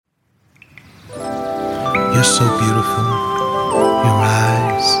You're so beautiful. Your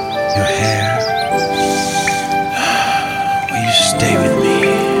eyes, your hair. Will you stay with me?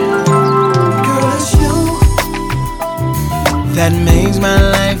 Girl, it's you that makes my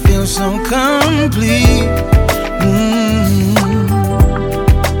life feel so complete.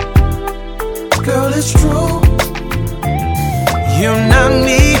 Girl, it's true. You knock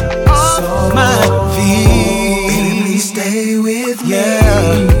me off my feet. Baby, please stay with me.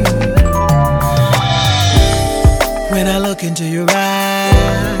 When I look into your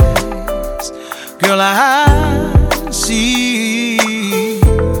eyes, girl, I see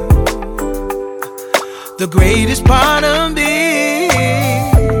the greatest part of me.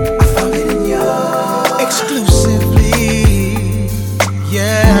 I found it in you exclusively,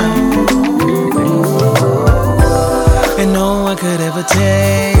 yeah. And no one could ever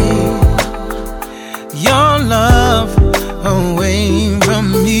take your love away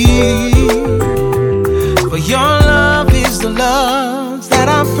from me. For your love is the love that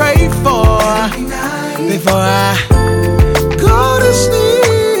I pray for before I go to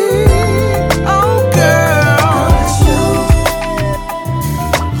sleep. Oh girl,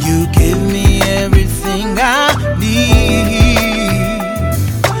 you give me everything I need.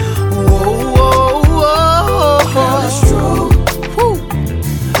 Whoa, girl, it's true. Woo.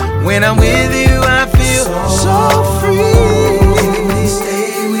 When I'm with you, I feel so free.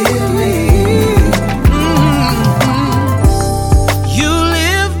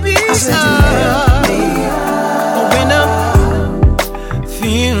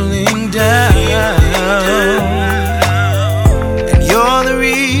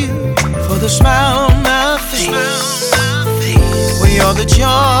 Smile on my face. Well, you're the joy I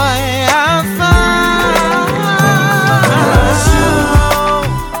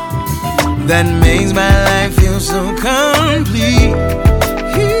find that makes my life feel so complete.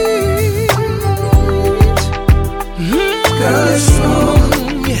 Girl, it's true.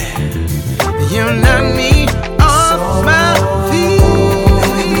 Yeah. You knock me off my feet.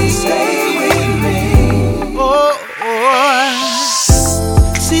 Baby, stay with me. Oh.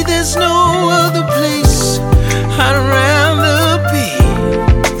 See, there's no other place I'd rather be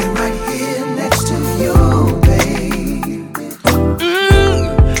than right here next to you, baby.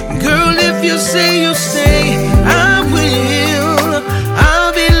 Girl, if you say you'll stay, I will.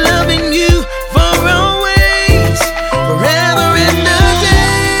 I'll be loving you for always, forever and a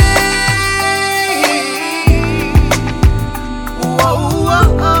day. Whoa, whoa,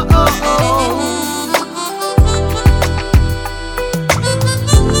 oh, oh, oh.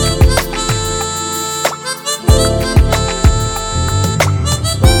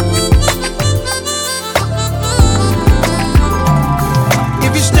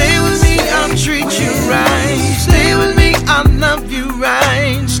 Treat you right. Stay with me, I'll love you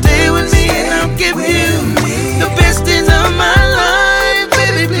right. Stay with me and I'll give you the best days of my life.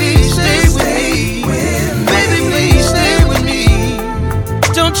 Baby, please stay with me. Baby, please stay with me.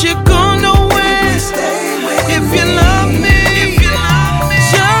 Don't you go nowhere. If you love me,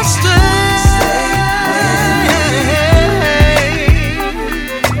 just stay.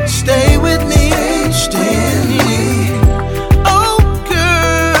 Stay with me. Stay with me.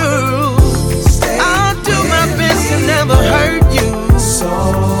 Never hurt you.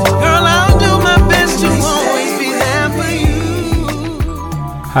 Girl, I'll do my best to always be there for you.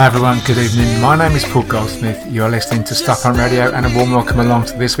 Hi everyone, good evening. My name is Paul Goldsmith. You're listening to Stuff on Radio, and a warm welcome along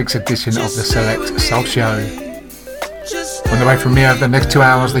to this week's edition of the Select Soul Show. On the way from me over the next 2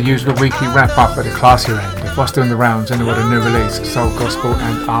 hours, the usual weekly wrap up at the classier end of what's doing the rounds and what a new release, soul, gospel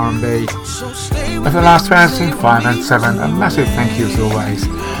and R&B. Over the last 2 hours between 5 and 7, a massive thank you as always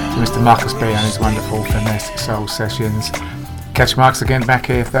to Mr. Marcus B and his wonderful Finesse Soul Sessions. Catch Marcus again back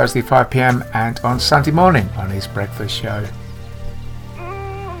here Thursday 5pm and on Sunday morning on his breakfast show.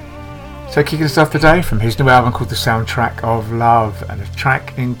 So kicking us off today from his new album called The Soundtrack of Love, and a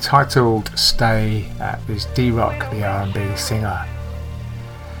track entitled Stay. That is D-Roc, the R&B singer.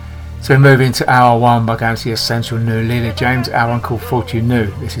 So we move into hour one by going to the essential new Leela James album called Thought You Knew.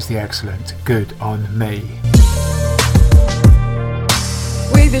 This is the excellent Good On Me.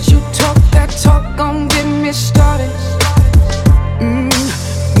 Way that you talk, that talk gon' get me started.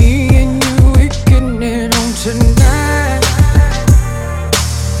 Me and you, we getting it on tonight.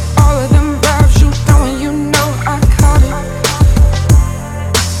 All of them vibes you throwing, you know I caught it.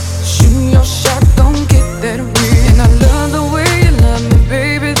 Shoot your shot, gon' get that way. And I love the way you love me,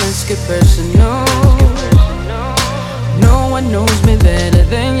 baby. Let's get personal. No one knows me better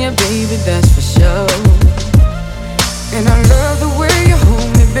than you, baby, that's for sure. And I love the way you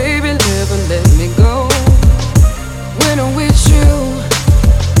hold me, baby, never let me go. When I'm with you,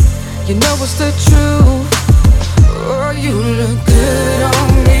 you know it's the truth. you look good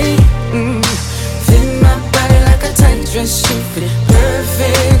on me. Fit my body like a tight dress, you fit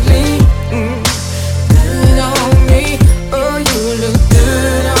perfectly. Good on me. Oh, you look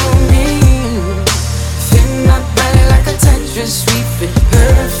good on me. Fit my body like a tight dress, we fit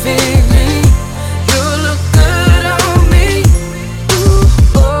perfectly. You look good on me. Ooh,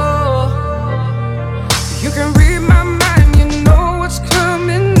 oh. You can read my mind, you know what's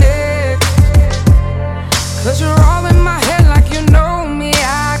coming next. 'Cause you're all in my head like you know me,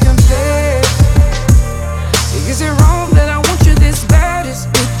 I confess. Is it wrong that I want you this bad? Is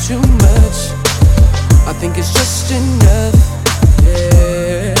it too much? I think it's just enough,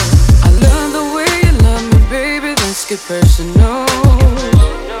 yeah. I love the way you love me, baby, let's get personal.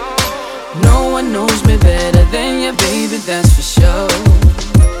 No one knows me better than you, baby, that's for sure.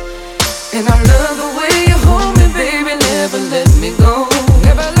 And I love the way you hold me, baby, never let me go.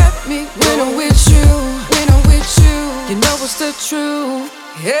 Never let me go. When I'm with you, when I'm with you, you know it's the truth.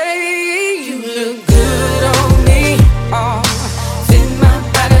 Hey, you look good on me. Oh, fit my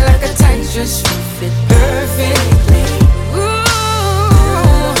body like a tight dress, you fit perfectly. Ooh,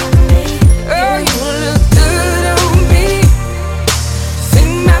 oh, you look good on me. Fit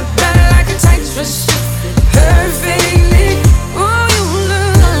my body like a tight dress, you fit perfectly. Ooh, you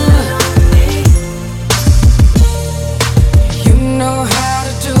look. You know how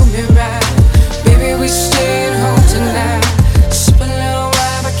to do me right. Baby, we staying home tonight. Sip a little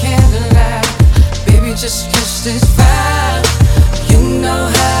wine by candlelight. Baby, just catch this vibe. You know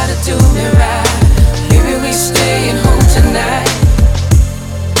how to do me right. Baby, we staying home tonight.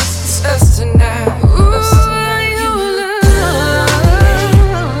 It's us tonight. Ooh, you look.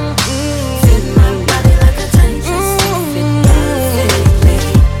 Fit my body like a tight dress, you fit perfectly.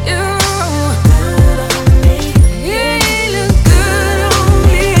 You good on me. Yeah, you look good on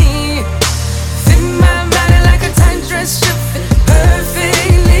me. Fit my body like a tight dress, you fit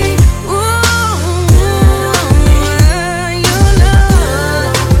perfectly. Ooh, you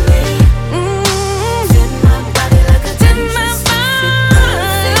look. Fit my body like a tight dress, you fit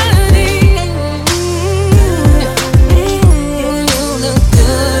perfectly. You look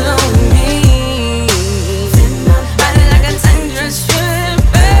good on me. Fit my body like a tight dress, you fit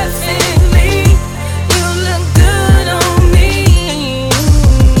perfectly. You look good on me.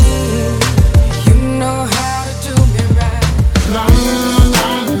 You know how to do me right.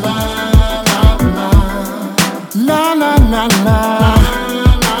 La la la la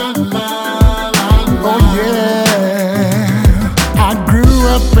la la la. Oh yeah, I grew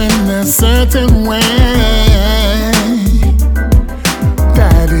up in a certain way.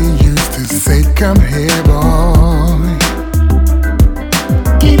 Daddy used to say, "Come here, boy.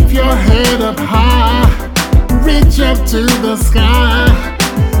 Keep your head up high, reach up to the sky.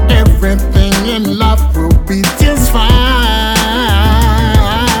 Everything in life will be just fine."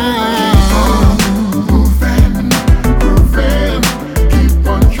 Moving, moving, keep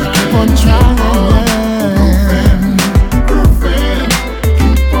on trying. Keep on trying. Moving, moving,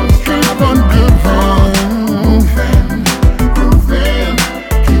 keep on trying. Keep on giving. Moving, moving,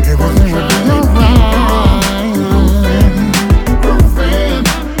 keep on trying. Moving, moving,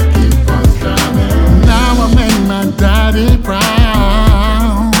 keep on trying. Now I made my daddy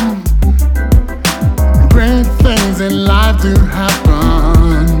proud. Great things in life do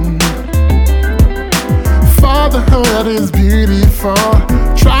happen. Fatherhood is beautiful.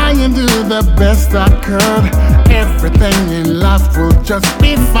 Try and do the best I could. Everything in life will just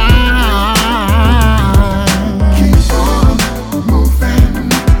be fine. Keep on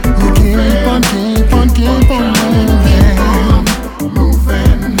moving. You keep on, keep on, keep on moving.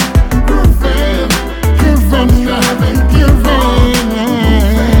 Moving, moving, giving, giving, giving.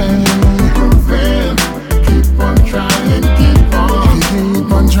 Moving, keep on trying,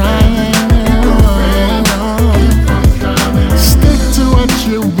 keep on trying. Stick to what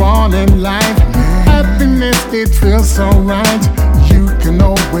you want in life. Happiness, it feels so right. You can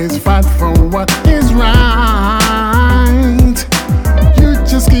always fight for what is right. You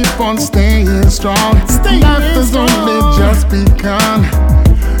just keep on staying strong. Life has only just begun.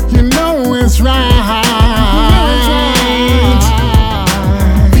 You know it's right.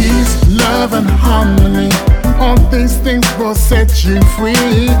 Peace, love, and harmony. All these things will set you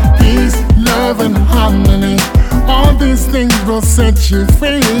free. Peace, love, and harmony. All these things will set you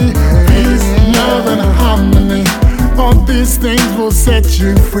free. Peace, love, and harmony. All these things will set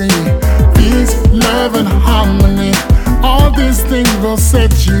you free. Peace, love, and harmony. All these things will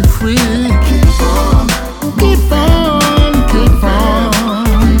set you free. Keep on, keep on, keep on.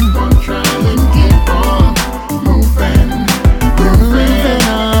 Keep on trying, keep on moving. Moving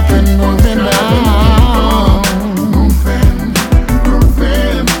up and moving down. Moving.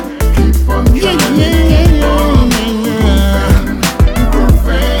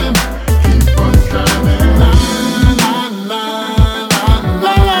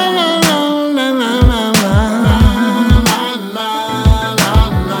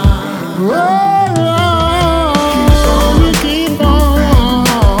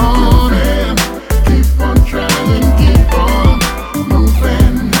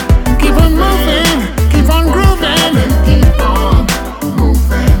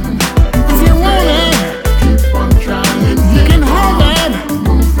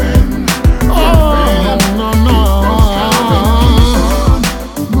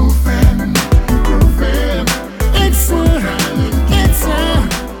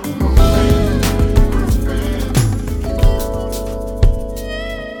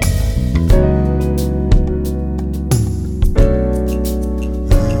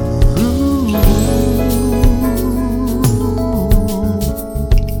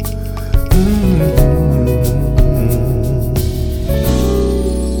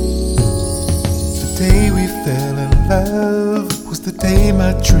 day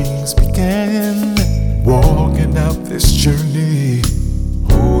my dreams began. Walking out this journey,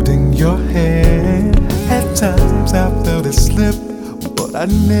 holding your hand. At times I felt it slip, but I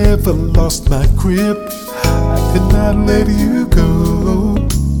never lost my grip. I could not let you go,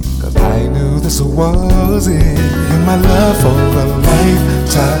 cause I knew this was it. You're my love for a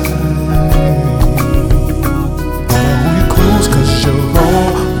lifetime. Hold you close cause you're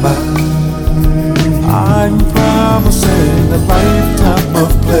all mine. I'm promising a lifetime of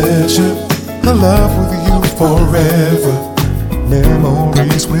pleasure, a love with you forever,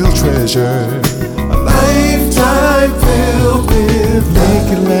 memories we'll treasure. A lifetime filled with make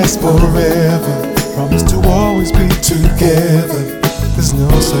it last forever. Promise to always be together. There's no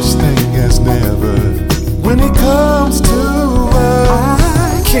such thing as never. When it comes to us,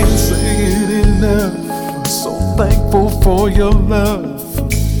 I can't say it enough. I'm so thankful for your love.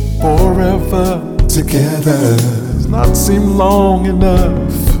 Forever together does not seem long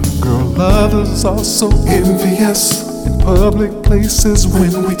enough. Girl, others are so envious. In public places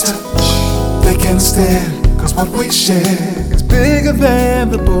when we touch, they can't stand, cause what we share is bigger than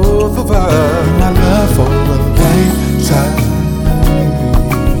the both of us. My love for a lifetime.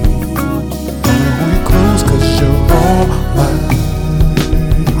 Hold you close cause you're all mine.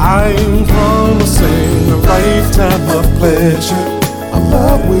 I'm promising a lifetime of pleasure, a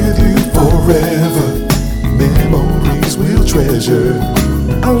love with you forever, memories we'll treasure.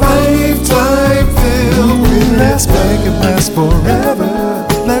 A lifetime filled with last make it last forever.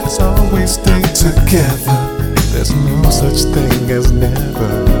 Let's always stay together. There's no such thing as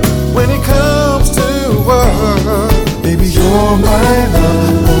never. When it comes to us, baby, you're my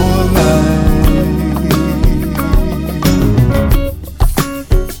love for life.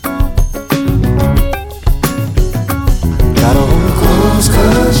 Gotta hold you close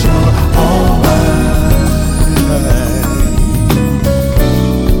cause you're all mine.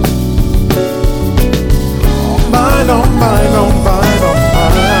 Mine, oh mine, oh mine, oh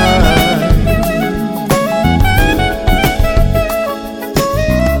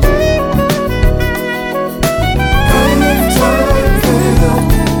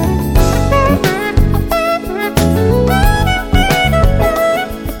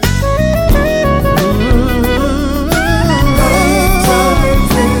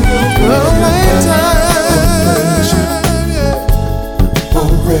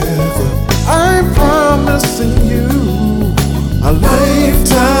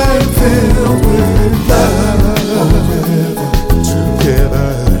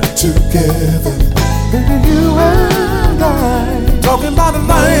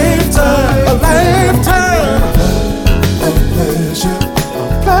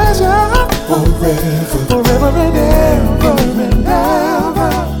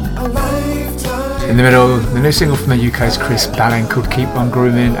In the middle, the new single from the UK's Chris Ballin called Keep On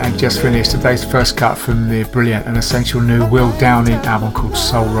Grooming, and just finished today's first cut from the brilliant and essential new Will Downing album called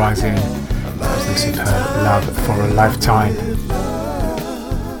Soul Rising. That was the superb Love for a Lifetime.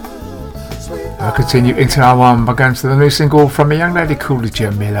 I'll continue into our one by going to the new single from a young lady called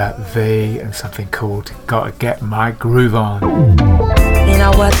Jamila V and something called Gotta Get My Groove On. You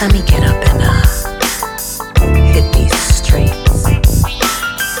know what, let me get up and hit these streets.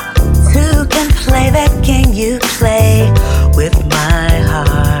 Who can play that game you play with my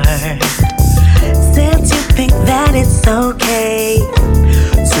heart? Since you think that it's okay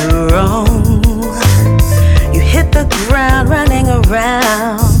to roam, you hit the ground running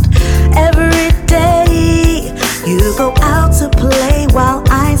around every day. You go out to play while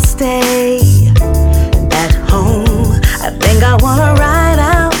I stay at home. I think I wanna ride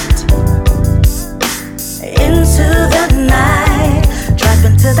out into the night, drive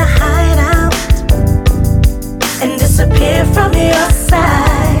into the hideout and disappear from your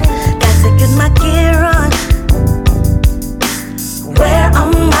side. Got to get my gear on. Where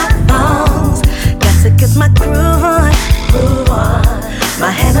are my thongs? Got to get my groove on. My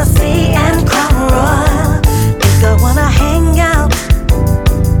Hennessy and Crown Royal. Think I wanna hang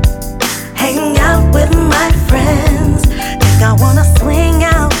out with my friends. Think I wanna swing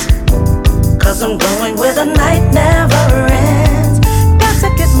out, cause I'm going where the night never ends. Got to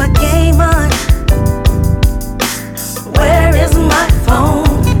get my game on. Where is my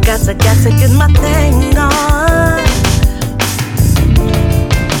phone? Got to get my thing on.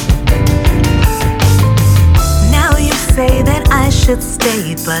 Now you say that I should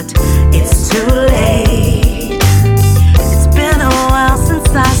stay, but it's too late. It's been a while since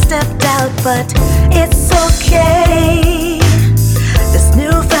I stepped out, but it's okay. This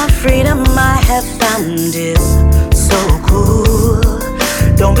newfound freedom I have found is so cool.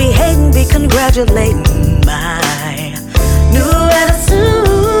 Don't be hating, be congratulating my new Edison.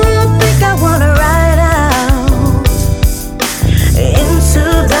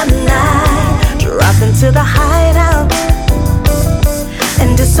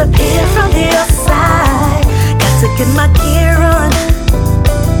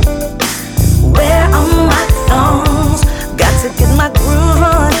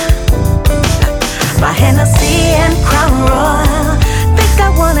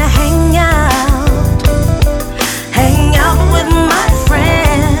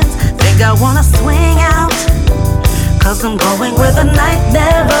 'cause I'm going where the night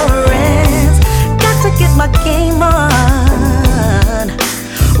never ends. Got to get my game on.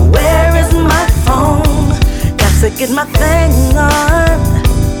 Where is my phone? Got to get my thing on.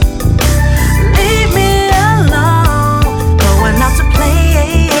 Leave me alone. Going out to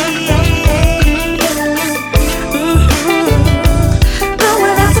play.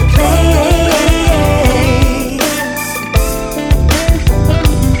 Going out to play.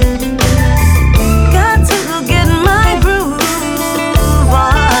 Got to get my groove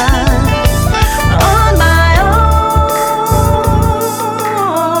on my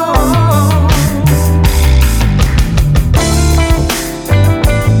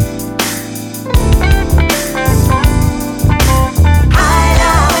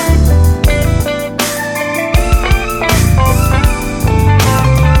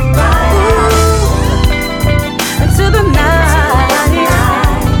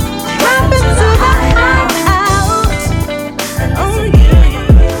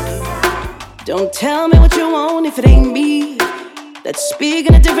Tell me what you want if it ain't me. That's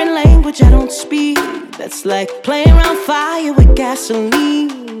speaking a different language I don't speak. That's like playing around fire with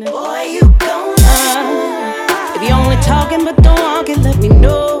gasoline. Boy, you gonna if you're only talking but don't walk it, let me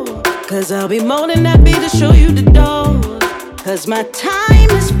know. 'Cause I'll be more than happy to show you the door. 'Cause my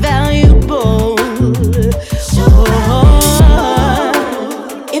time is valuable.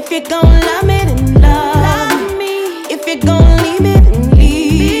 If you're gonna love me, then love me. If you're gonna leave me, then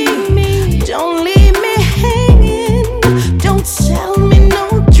leave me. Don't leave me hanging. Don't sell me no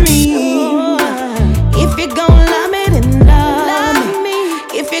dream. If you're gonna love me, then love me.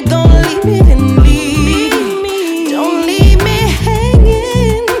 If you're gonna leave me, then leave me. Don't leave me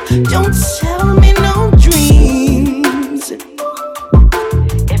hanging. Don't sell me no dreams.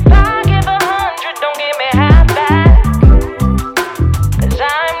 If I give 100, don't give me half back. 'Cause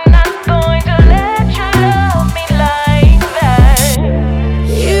I'm not going to let you love me like that.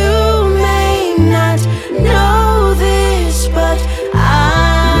 You may not know this, but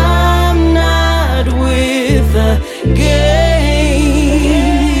I'm not with the games.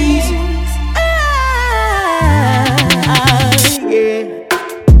 Yeah.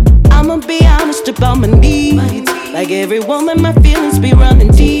 I'ma be honest about my needs. Like every woman, my feelings be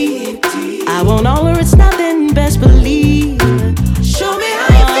running deep. I want all or it's nothing, best believe. Show me how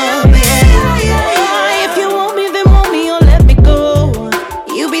you feel, baby. If you want me, then want me or let me go.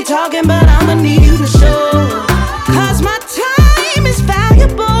 You be talking, but I'ma need you to show. 'Cause my time is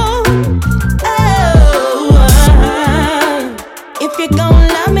valuable. Oh, if you're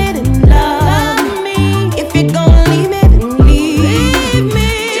gonna love me, then love me. If you're gonna leave me, then leave me.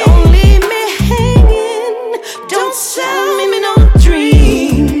 Don't leave me hanging. Don't sell me no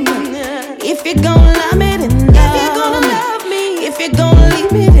dream. If you're gonna love me, then love me. If you're gonna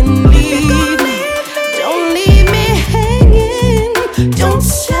leave me, then leave me. Don't leave me hanging. Don't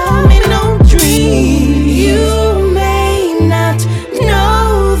sell me no dream. You may not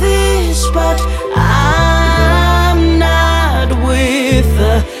know this, but I'm not with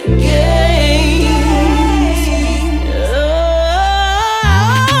the games.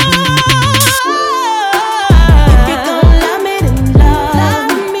 If you're gonna love me, then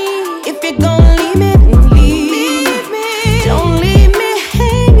love me. If you're gonna leave me, then leave me. Don't leave me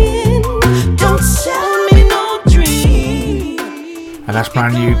hanging. Don't sell me no dream. And that's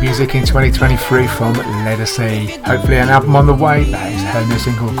brand new music in 2023 from Ledisi. Hopefully an album on the way. That is her new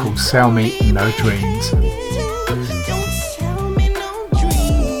single called Sell Me No Dreams. Don't sell me no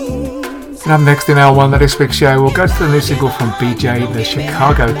dreams. And up next in our one that this week's show, we'll go to the new single from BJ, the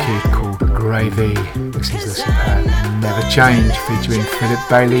Chicago Kid, called Gravy. This is the superb Never Change featuring Philip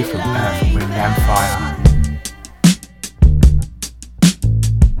Bailey from Earth, Wind and Fire.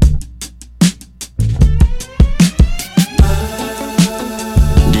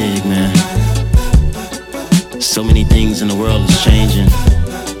 Dig, man. So many things in the world is changing,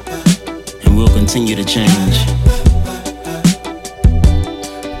 and will continue to change.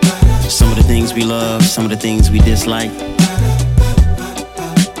 Some of the things we love, some of the things we dislike.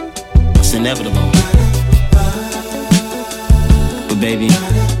 It's inevitable. But baby,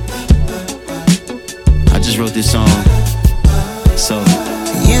 I just wrote this song, so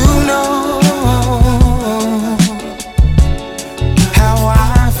You know how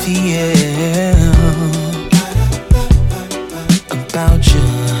I feel about you,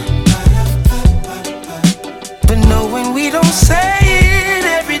 but knowing we don't say it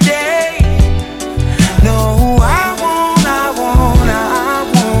every day. No,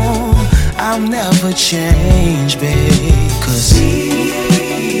 I'll never change, babe. 'Cause seasons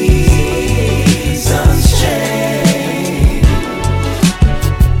change,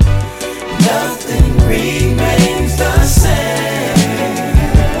 nothing remains the same.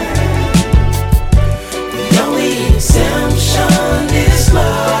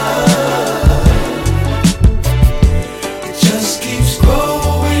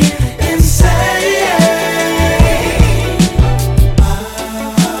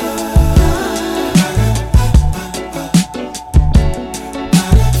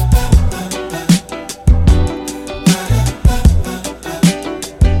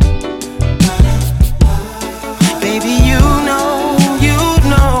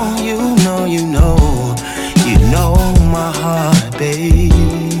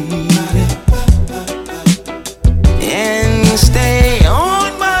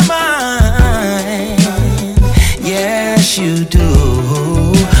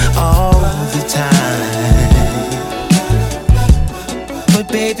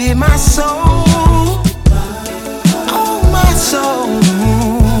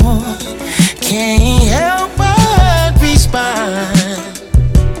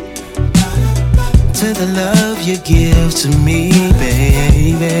 give to me,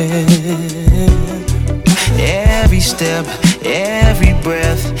 baby. Every step, every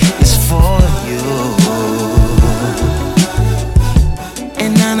breath is for you.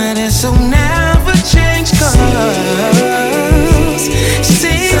 And none of this will never change, 'cause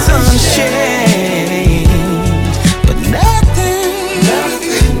seasons change, but nothing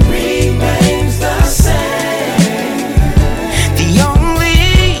remains the same. The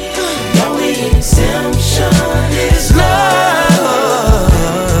only exemption is love.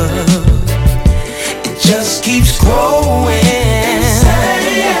 It just keeps growing.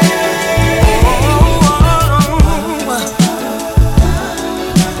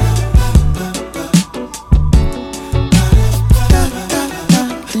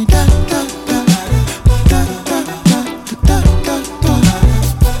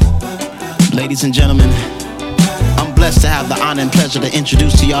 Ladies and gentlemen, I'm blessed to have the honor and pleasure to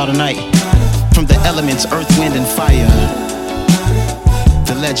introduce to y'all tonight, from the elements earth, wind, and fire,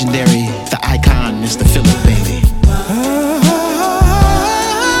 the legendary, the icon, Mr. Philip, baby.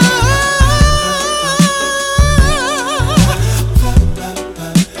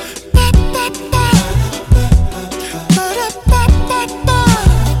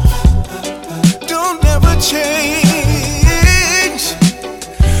 Don't ever change,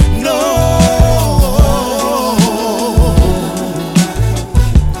 no.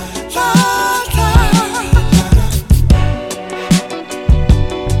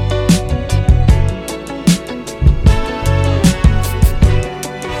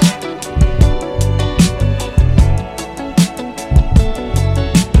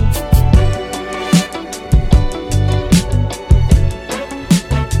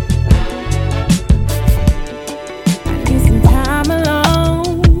 Need some time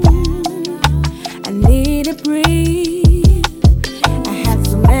alone. I need to breathe. I had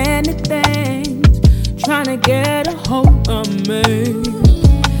so many things trying to get a hold of me.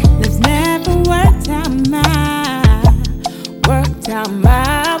 That's never worked out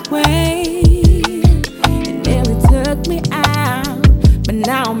my way. It nearly took me out, but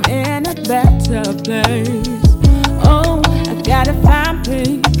now I'm in a better place. Oh, I gotta find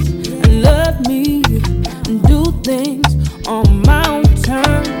peace and love me and do things on my own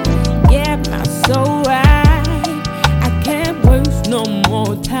terms. Get my soul right. I can't waste no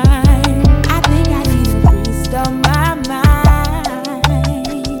more time. I think I need to restart my mind.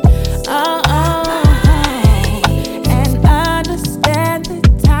 Oh, and understand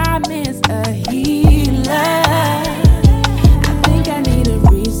that time is a healer. I think I need to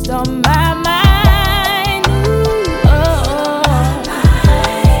restart my mind.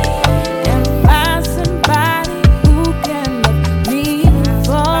 And find somebody who can love me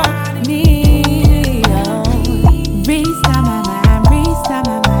for me. Restart my mind, restart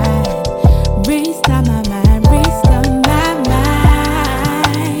my mind, restart my mind, restart my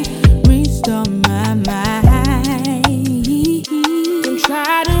mind, restart my mind. Don't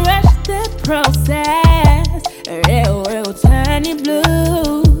try to rush the process, or it will turn you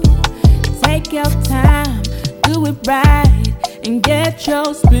blue. Take your time, do it right, and get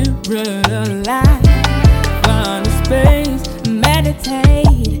your spirit alive. Find a space,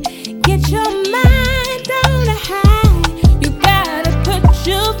 meditate, get your mind on a high. You gotta put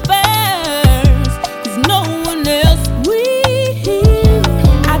you first, 'cause no one else will.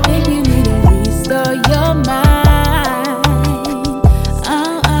 I think you need to restore your mind.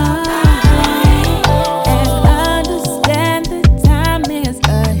 And understand that time is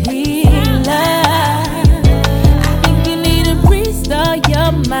a healer. I think you need to restore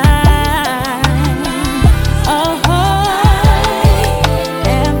your mind.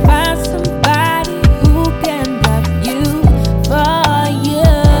 And find somebody who can love you for you.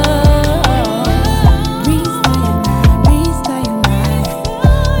 Restore your mind, restore your mind,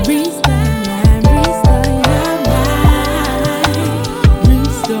 restore your mind, restore your mind,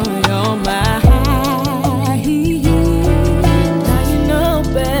 restore your mind. Now you know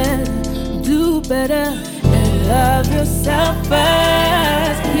better, do better, and love yourself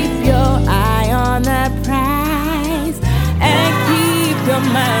first. Keep your eye on that prize and keep your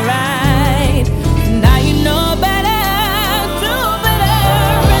mind right. Now you know better, do better,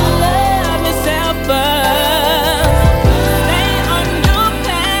 and love yourself first. Stay on your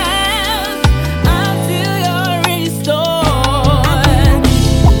path until you're restored.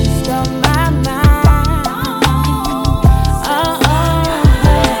 Restore my mind.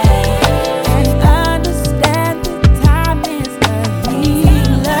 And understand that time is a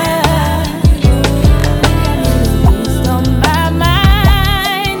healer. I think I need to restore my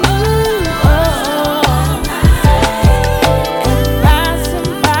mind.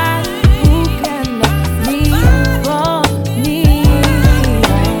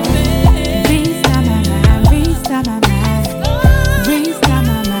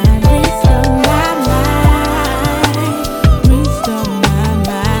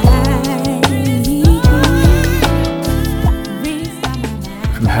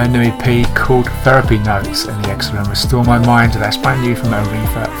 new EP called Therapy Notes, and the excellent Restore My Mind. That's brand new from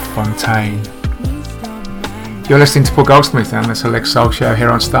Aretha Fontaine. You're listening to Paul Goldsmith and the Select Soul Show here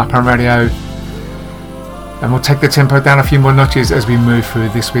on Start Up Radio. And we'll take the tempo down a few more notches as we move through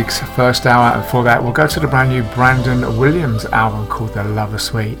this week's first hour, and for that we'll go to the brand new Brandon Williams album called The Lover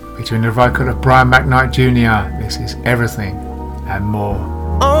Suite, featuring the vocal of McKnight Jr. This is Everything and More.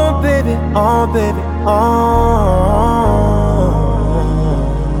 Oh baby, oh baby, oh.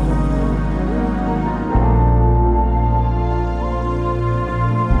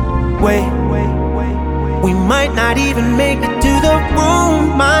 Wait, we might not even make it to the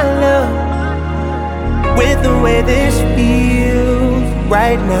room, my love, with the way this feels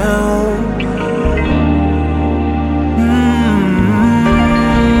right now.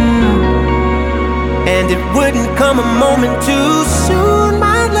 And it wouldn't come a moment too soon,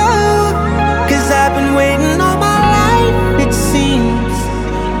 my love, 'cause I've been waiting all my life, it seems,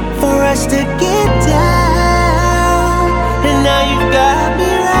 for us to get down. And now you've got me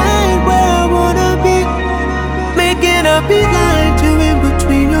right where I wanna be, making a beeline to in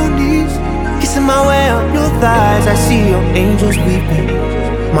between your knees, kissing my way up your thighs. I see your angels weeping.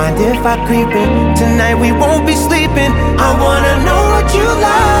 Mind if I creep in? Tonight we won't be sleeping. I wanna know what you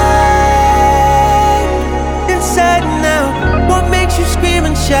like inside and out. What makes you scream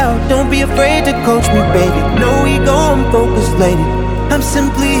and shout? Don't be afraid to coach me, baby. No ego, I'm focused, lady. I'm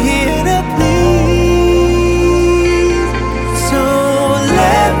simply here to please. So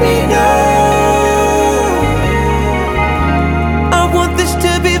let me know. I want this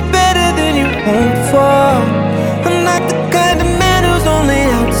to be better than you hope for. I'm not the kind of man who's only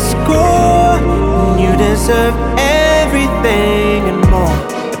out to score. You deserve everything and more.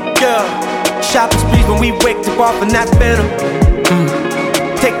 Yeah. Shopping sprees when we wake up off and that's better.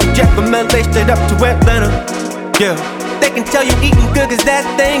 Take the jet from LA straight up to Atlanta. Yeah. They can tell you eating good 'cause that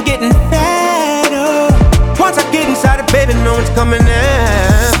thing getting fatter. Once I get inside it, baby, no one's coming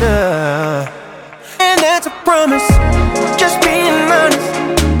after. And that's a promise, just being honest.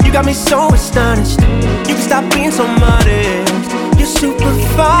 You got me so astonished. You can stop being so modest. You're super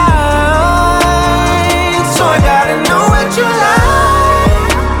fine, so I gotta know what you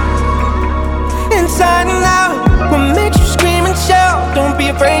like inside and out. What makes you scream and shout? Don't be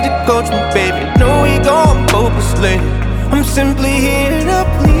afraid to coach me, baby. No ego, I'm focused, lady. I'm simply here to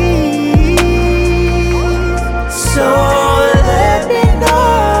please. So let me know.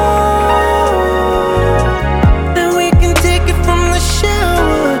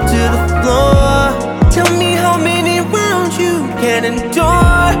 Tell me how many rounds you can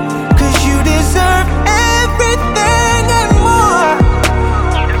endure, 'cause you deserve everything and more.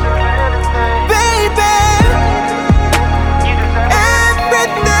 Baby,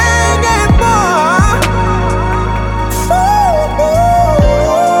 everything and more.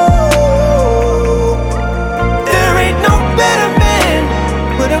 Ooh. There ain't no better man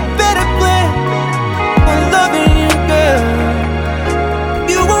with a better plan for loving you, girl.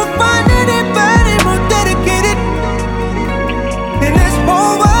 You won't find anybody more dedicated in this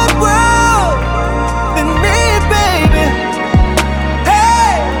whole wide world than me, baby.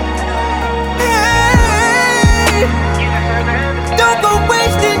 Hey, hey, don't go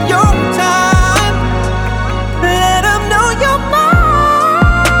wasting your time. Let them know you're mine.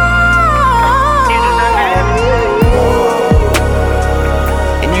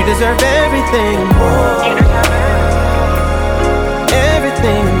 And you deserve everything more.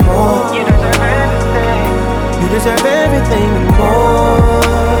 Everything more. You deserve everything. You deserve everything more.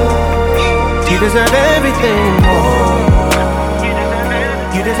 You deserve everything more.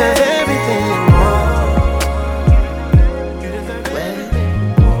 You deserve everything more. You deserve everything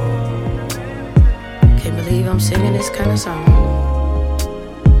more. Can't believe I'm singing this kind of song.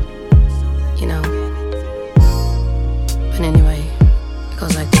 You know. But anyway, it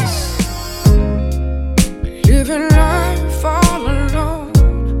goes like this. Living life all alone,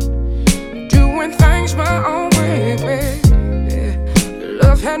 doing things my own way, baby.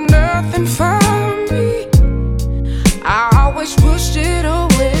 Love had nothing for me. I always pushed it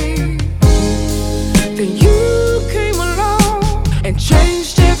away. Then you came along and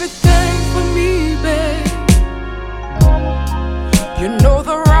changed everything for me, babe. You know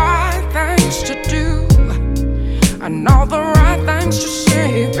the right things to do and all the right things to say,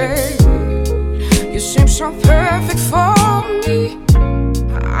 babe. You seem so perfect for me.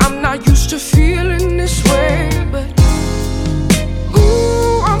 I'm not used to feeling this way, but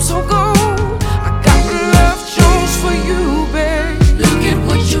ooh, I'm so good. I got the love Jones for you, babe. Look at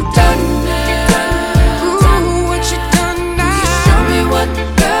what you done now. Ooh, what you done now. You show me what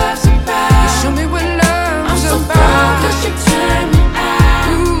love's about. You show me what love's about. I'm so proud 'cause you turned me out.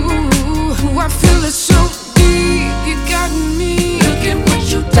 Ooh,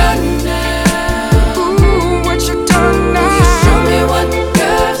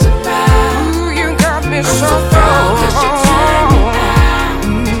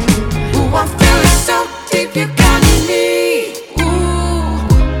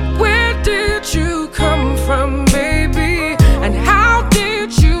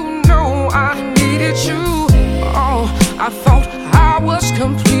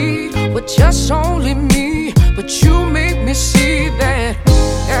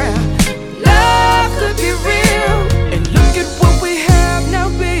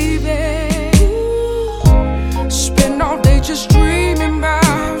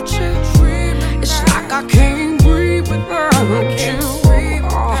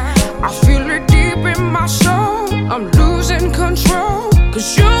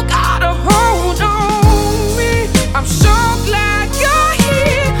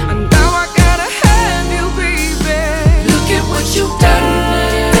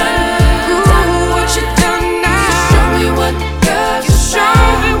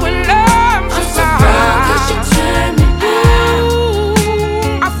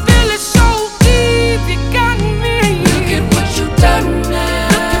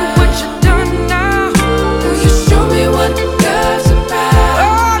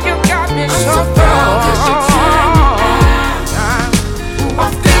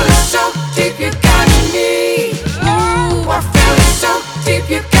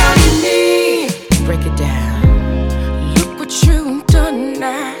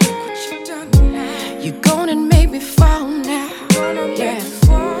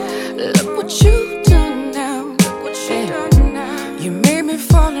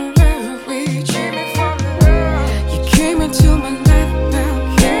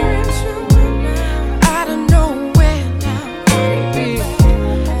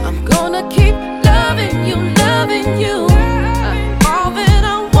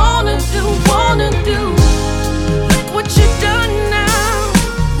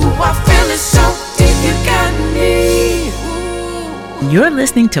 You're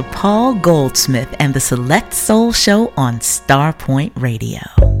listening to Paul Goldsmith and the Select Soul Show on Starpoint Radio.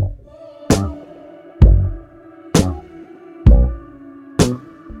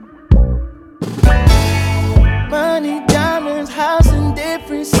 Money, diamonds, house in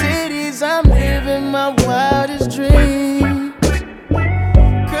different cities. I'm living my wildest dreams.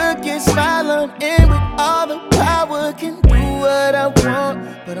 Crooked smile, I'm in with all the power. Can do what I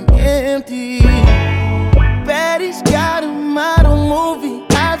want, but I'm empty. Baddies got a model movie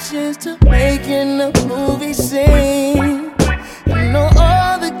options to making a movie scene. I know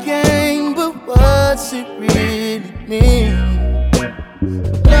all the game, but what's it really mean?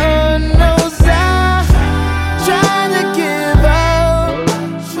 Lord knows I tried to give up,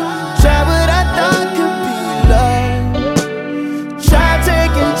 try what I thought could be love, try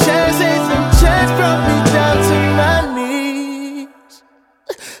taking chances and chance brought me down to my knees.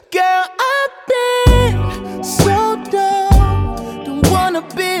 Girl, I've been so dumb, don't wanna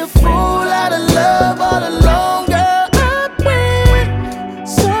be a fool out of love all alone. Girl, I've been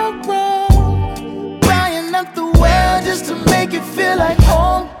so wrong, buying up the world just to make it feel like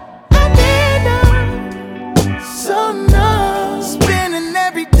home. I've been so numb, spending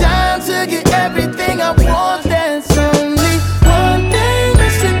every dime to get everything I want. There's only one thing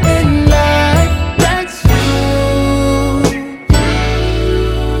missing in life, that's you.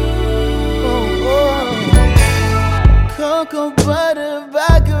 Cocoa butter,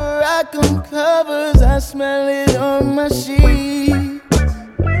 vodka, rock 'em covers. I smell it on my sheets.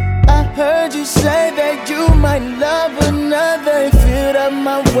 I heard you say that you might love another. It filled up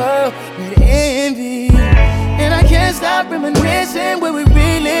my world with envy, and I can't stop reminiscing where we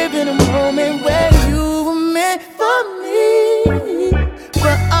relive in a moment where you were meant for me.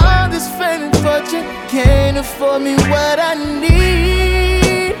 But all this fame and fortune can't afford me what I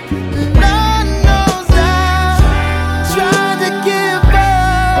need. Lord knows I tried to give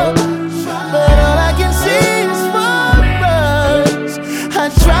up, but all I can see is forest. I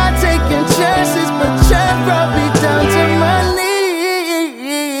tried taking chances, but chance brought me down to my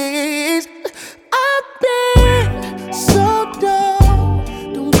knees. I've been so dumb,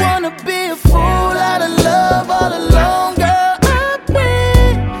 don't wanna be a fool out of love all alone. Girl, I've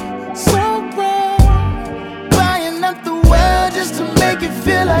been so wrong, buying up the world just to make it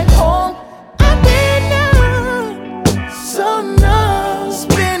feel like home. I've been so numb,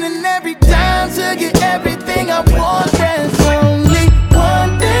 spending every dime to get everything I want. There's only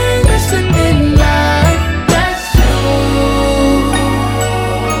one thing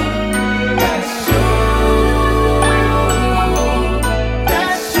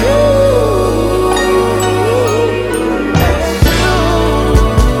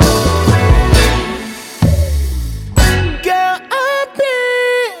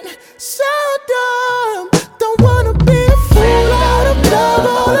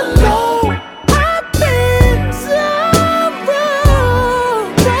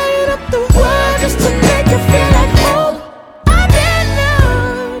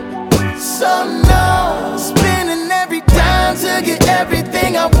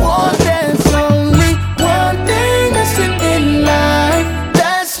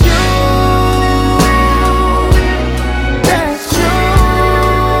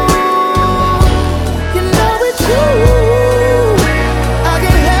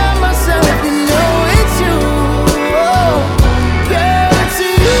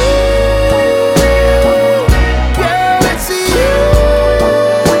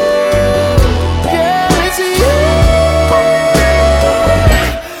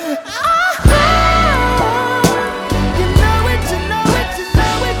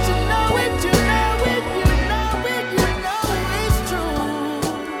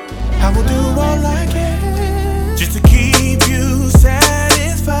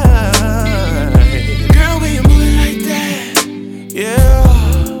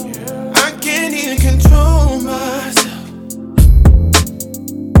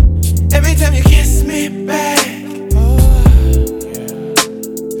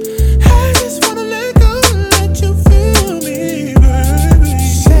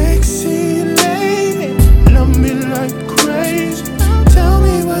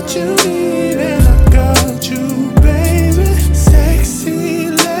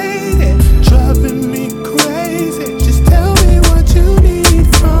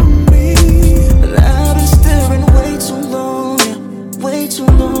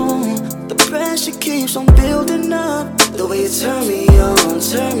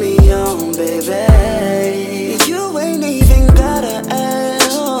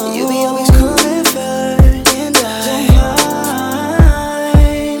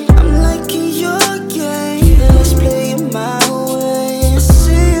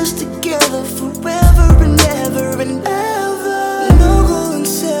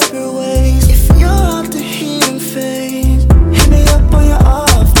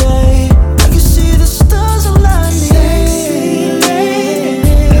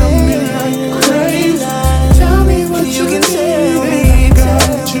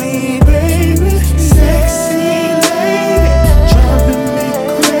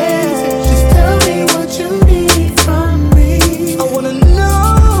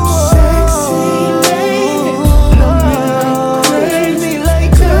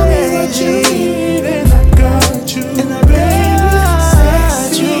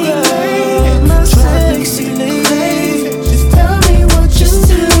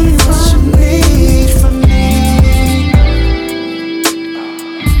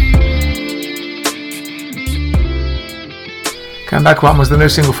Going back one was the new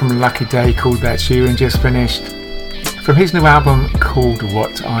single from Lucky Daye called That's You, and just finished from his new album called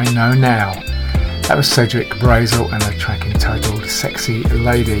What I Know Now. That was Cedric, Brazle and a track entitled Sexy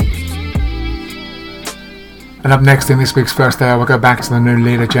Lady. And up next in this week's first hour, we'll go back to the new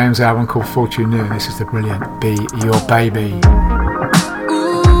Leela James album called Fortune New. This is the brilliant Be Your Baby.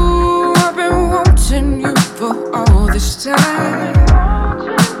 Ooh, I've been wanting you for all this time.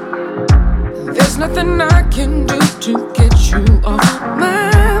 There's nothing I can do to get you off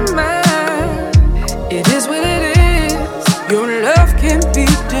my mind. It is what it is. Your love can't be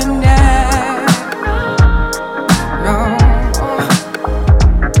denied. No.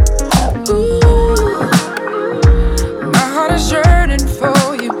 Yearning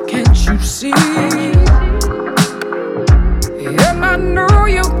for you, can't you see? And I know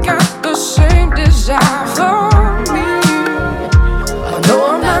you got the same desire for me. I know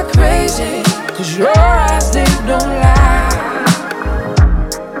I'm not crazy, 'cause your eyes, they don't lie.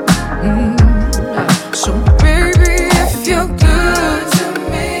 So baby, if you're good to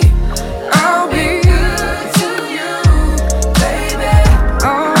me, I'll be good to you, baby.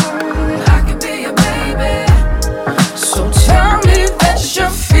 Oh, I can be your baby. So tell me that you're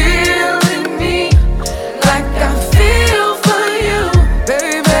feeling me like I feel for you,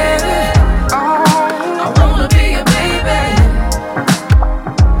 baby. Oh, I wanna be your baby.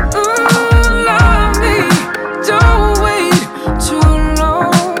 Ooh, love me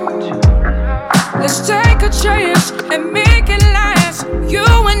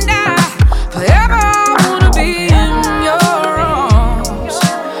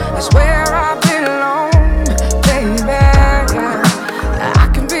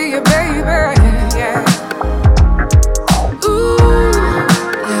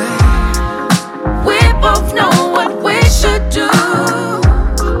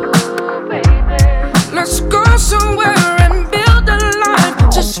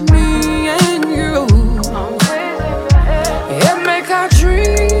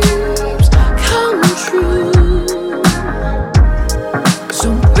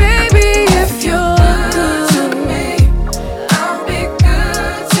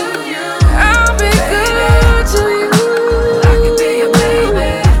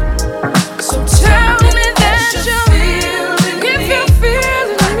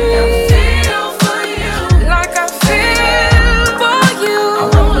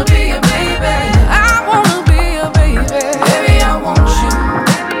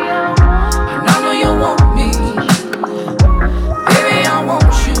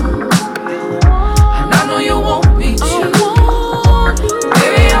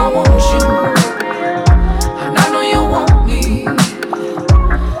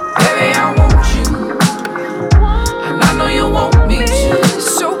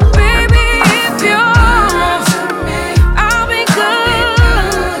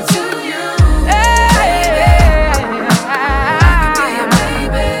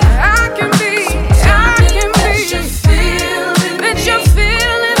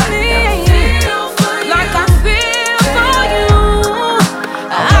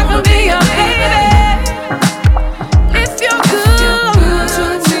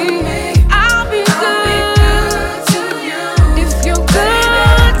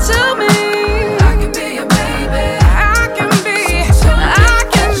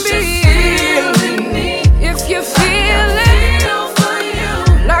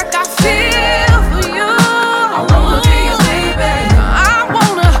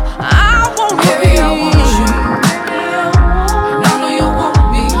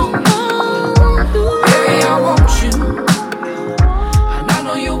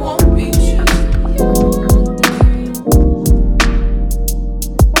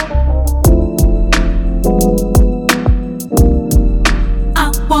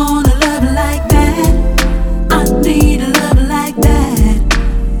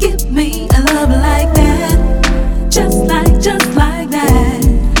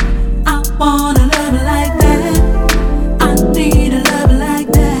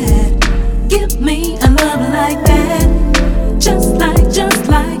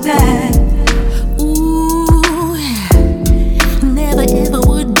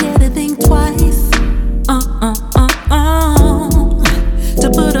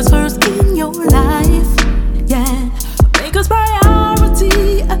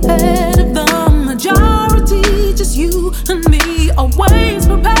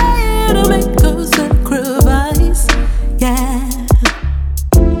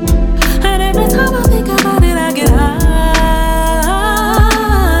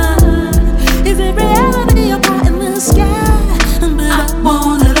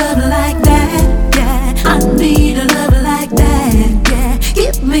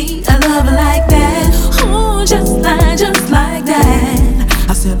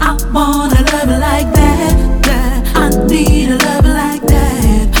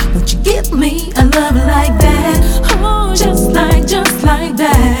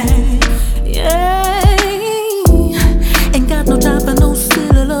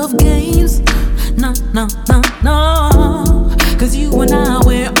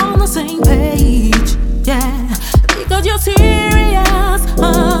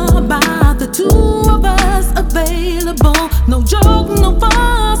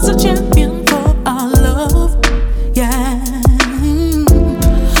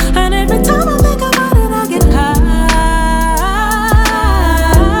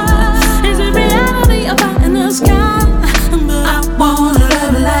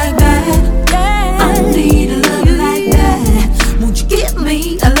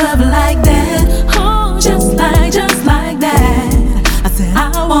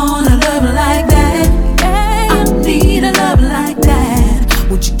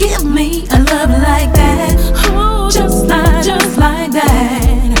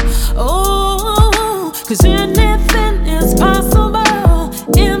 'cause anything is possible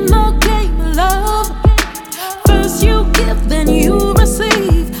in the game of love. First you give, then you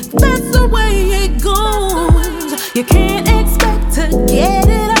receive. That's the way it goes. You can't expect to get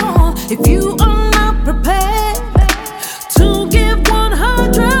it all if you are not prepared to give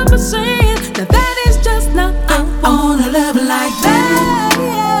 100%. Now that is just not the I wanna love like that.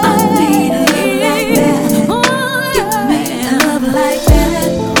 I need a love like that. Give me a love like that.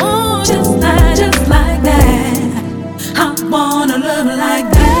 Just like that. I wanna love like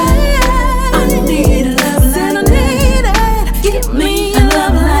that. I need a love like that. Give me a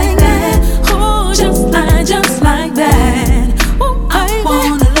love like that. Just like that. I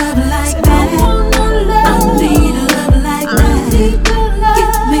wanna love like that. I need a love like that.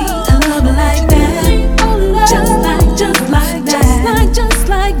 Give me a love like that. Just like that. Just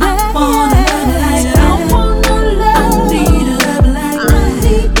like that. I wanna love like that. I need a love like that.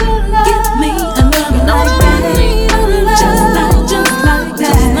 Give me a love like that. Just like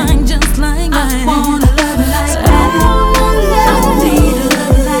that. Just like that. I wanna love like that. I need a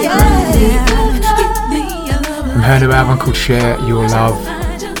love like that. Give me a love like that. From her new album called Share Your Love.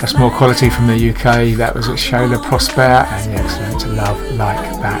 That's more quality from the UK. That was Shaila, Prospere and the excellent Love Like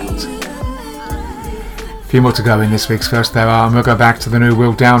That. A few more to go in this week's First There Are, and we'll go back to the new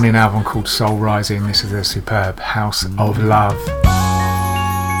Will Downing album called Soul Rising. This is a superb House of Love.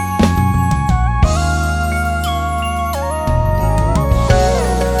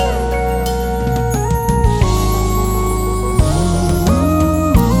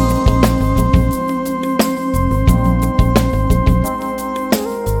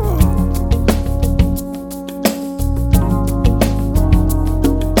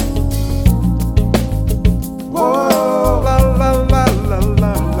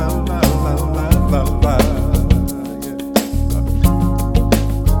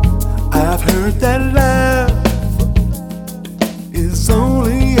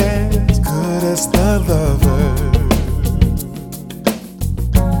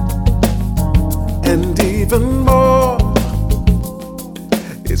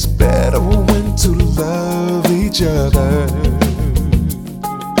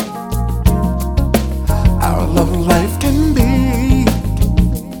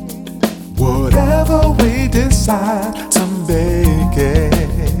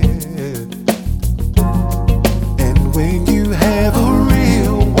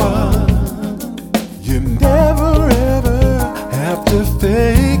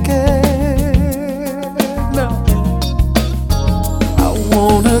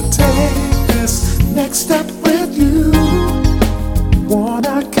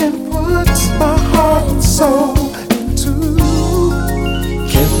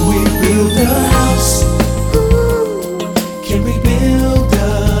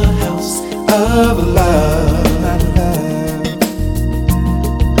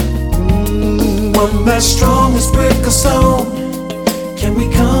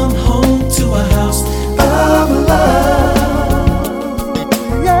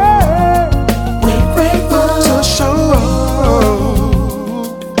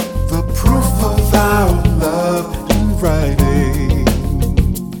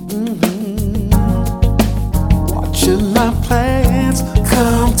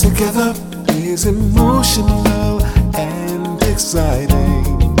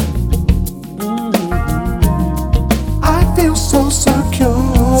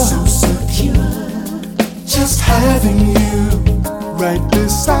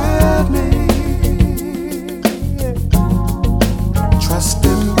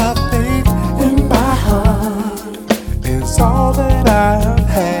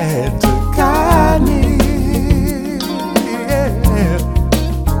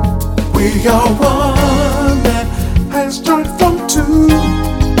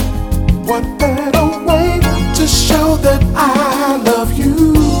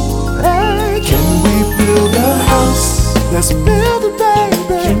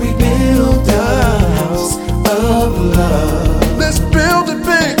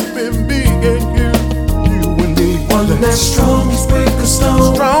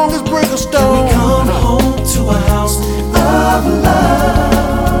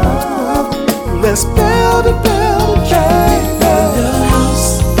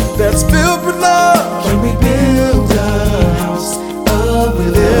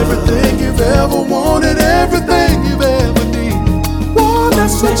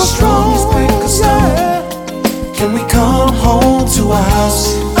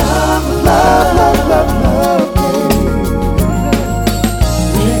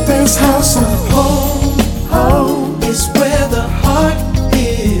 Home is where the heart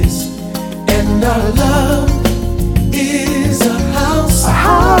is, and our love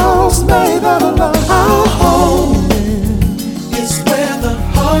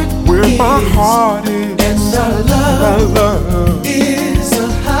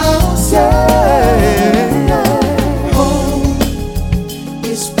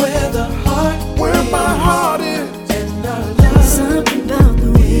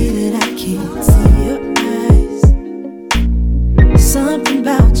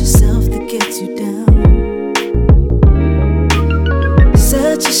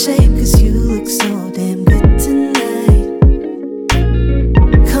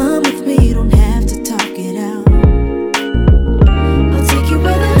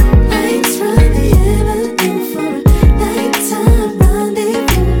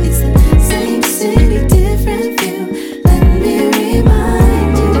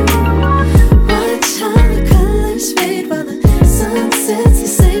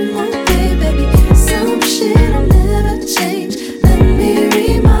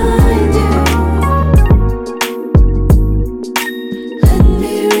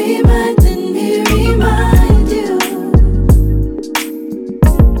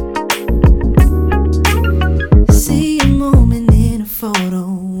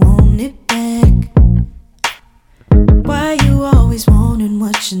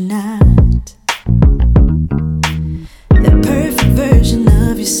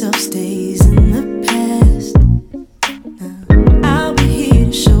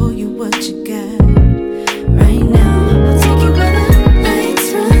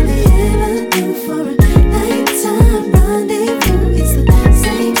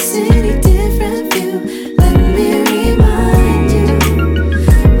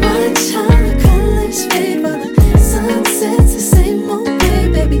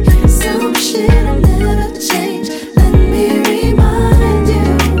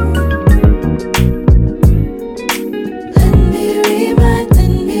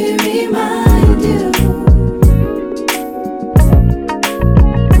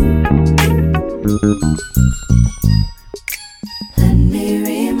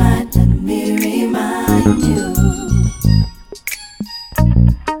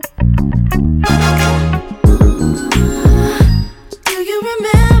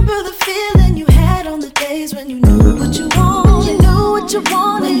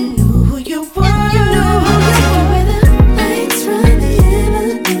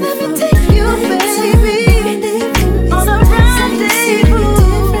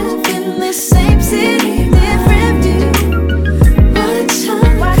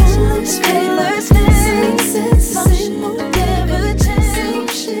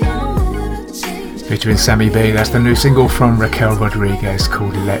featuring SammyB. That's the new single from Raquel Rodriguez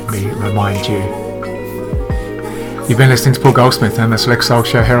called Let Me Remind You. You've been listening to Paul Goldsmith and the Select Soul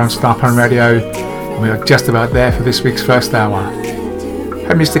Show here on Starpoint Radio, and we are just about there for this week's first hour.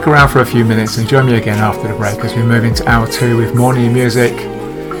 Hope you stick around for a few minutes and join me again after the break as we move into hour 2 with more new music.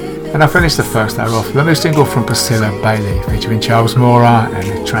 And I'll finish the first hour off with a new single from Priscilla, Bailey, featuring Charles Mora and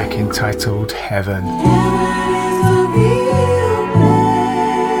a track entitled Heaven.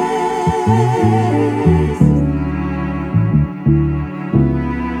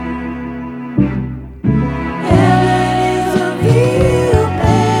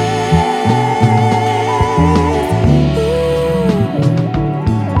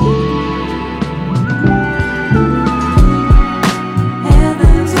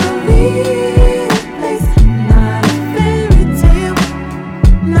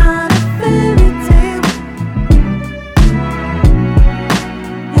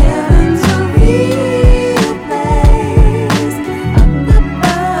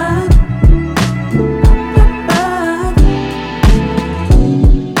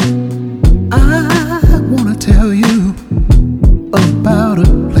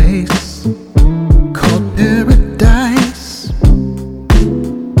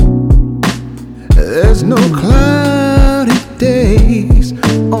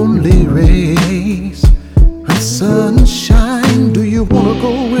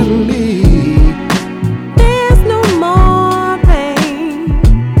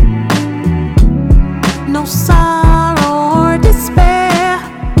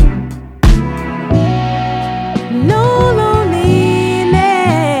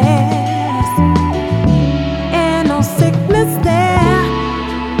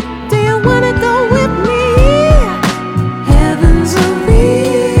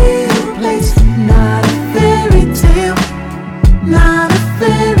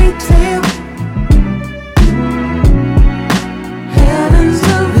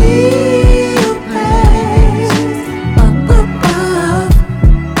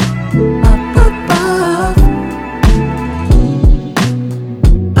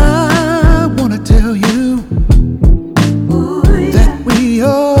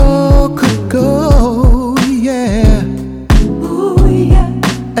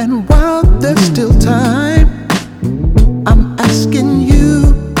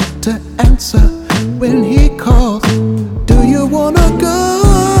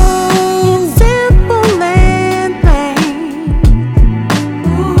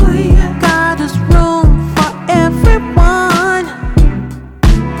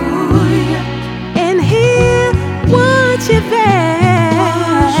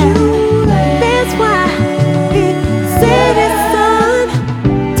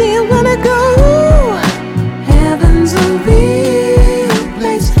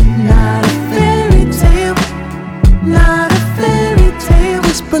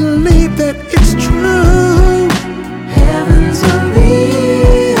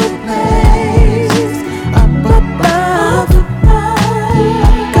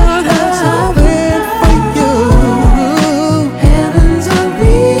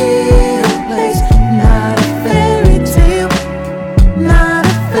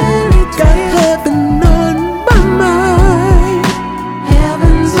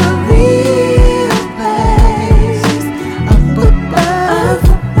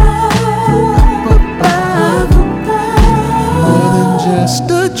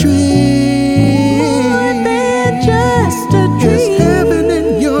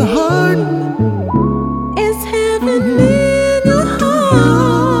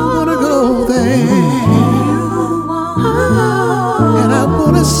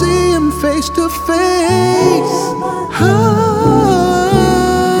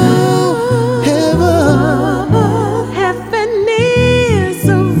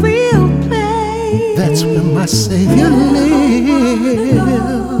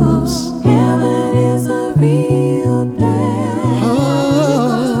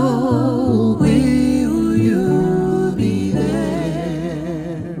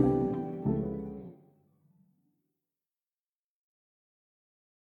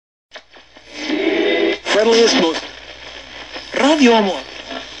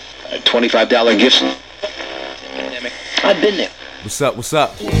 $25 gifts. I've been there. What's up? What's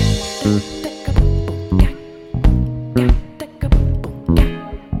up?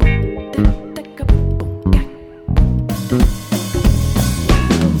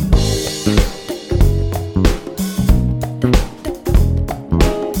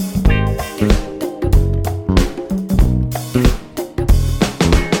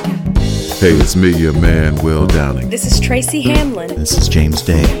 Hey, it's me, your man, Will Downing. This is Tracy Hamlin. This is James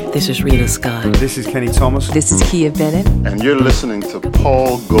Daye. This is Rita Scott. This is Kenny Thomas. This is Kia Bennett. And you're listening to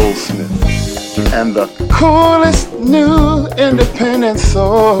Paul Goldsmith and the coolest new independent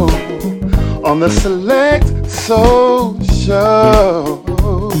soul on the Select Soul Show.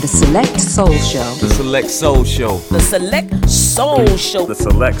 The Select Soul Show. The Select Soul Show. The Select Soul Show. The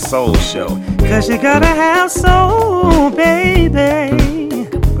Select Soul Show. 'Cause you gotta have soul, baby.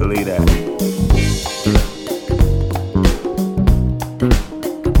 Believe that.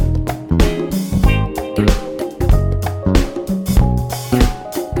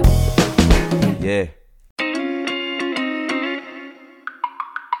 Yeah.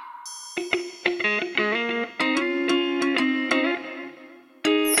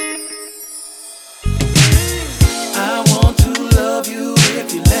 I want to love you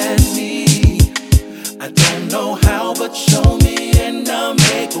if you let me. I don't know how, but show me and I'll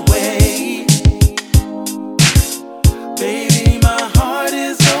make a way. Baby, my heart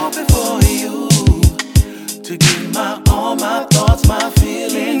is open for you to give my all, my thoughts, my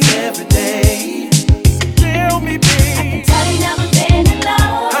feelings every day. So tell me, babe. I can tell you never been in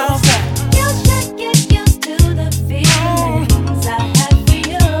love. How's that? You should get used to the feelings I have for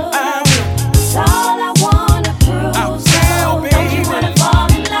you. I will. That's all I wanna prove. I'll So tell, don't you baby. wanna fall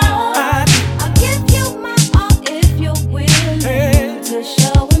in love? I'll give you my all if you're willing to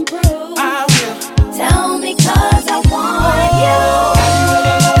show and prove. I will. Tell me 'cause I want you. Have you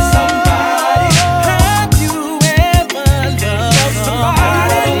ever loved somebody? Have you ever loved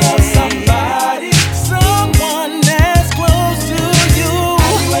somebody? Somebody, someone that's close to you.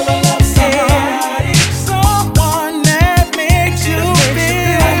 Have you ever loved somebody? Someone that makes you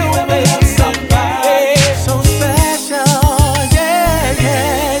feel. Have you ever loved somebody so special? Yeah,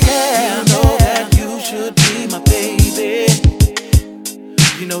 yeah, yeah. You know that you should be my baby.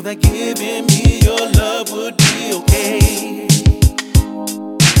 You know that giving me your love would be okay.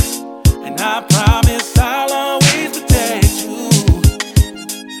 And I promise I'll always protect you.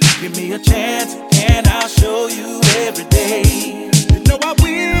 Give me a chance and I'll show you every day. You know I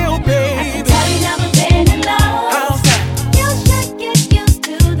will, I can baby. tell you never been in love. How's that? You should get used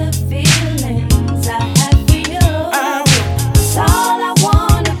to the feelings I have for you. I will. That's all I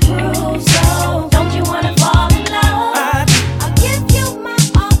wanna prove. So don't you wanna fall in love? I'll give you my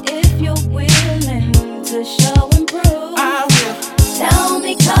all if you're willing to show and prove. I will. Tell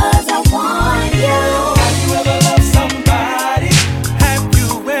me 'cause I want you. Have you ever loved somebody? Have you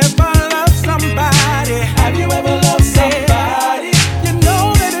ever loved somebody? Have you ever loved somebody? You know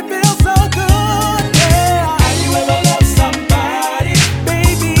that it feels so good, yeah. Have you ever loved somebody,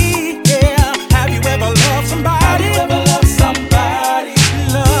 baby? Yeah. Have you ever loved somebody? Have you ever loved somebody?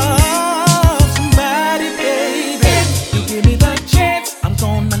 Love somebody, baby. You give me the chance, I'm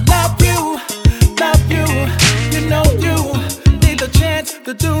gonna love you, love you. You know you need the chance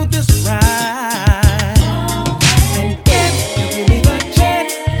to do this right. And if you give me the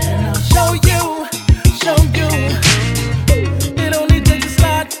chance, then I'll show you, show you. It only takes a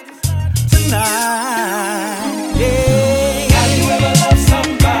slot tonight. Yeah. Have you ever loved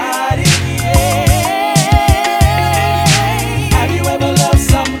somebody? Yeah. Have you ever loved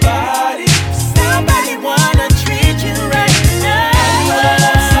somebody? Somebody wanna treat you right now. Have you ever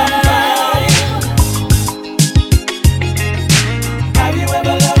loved somebody? Have you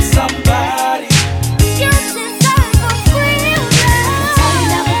ever loved somebody?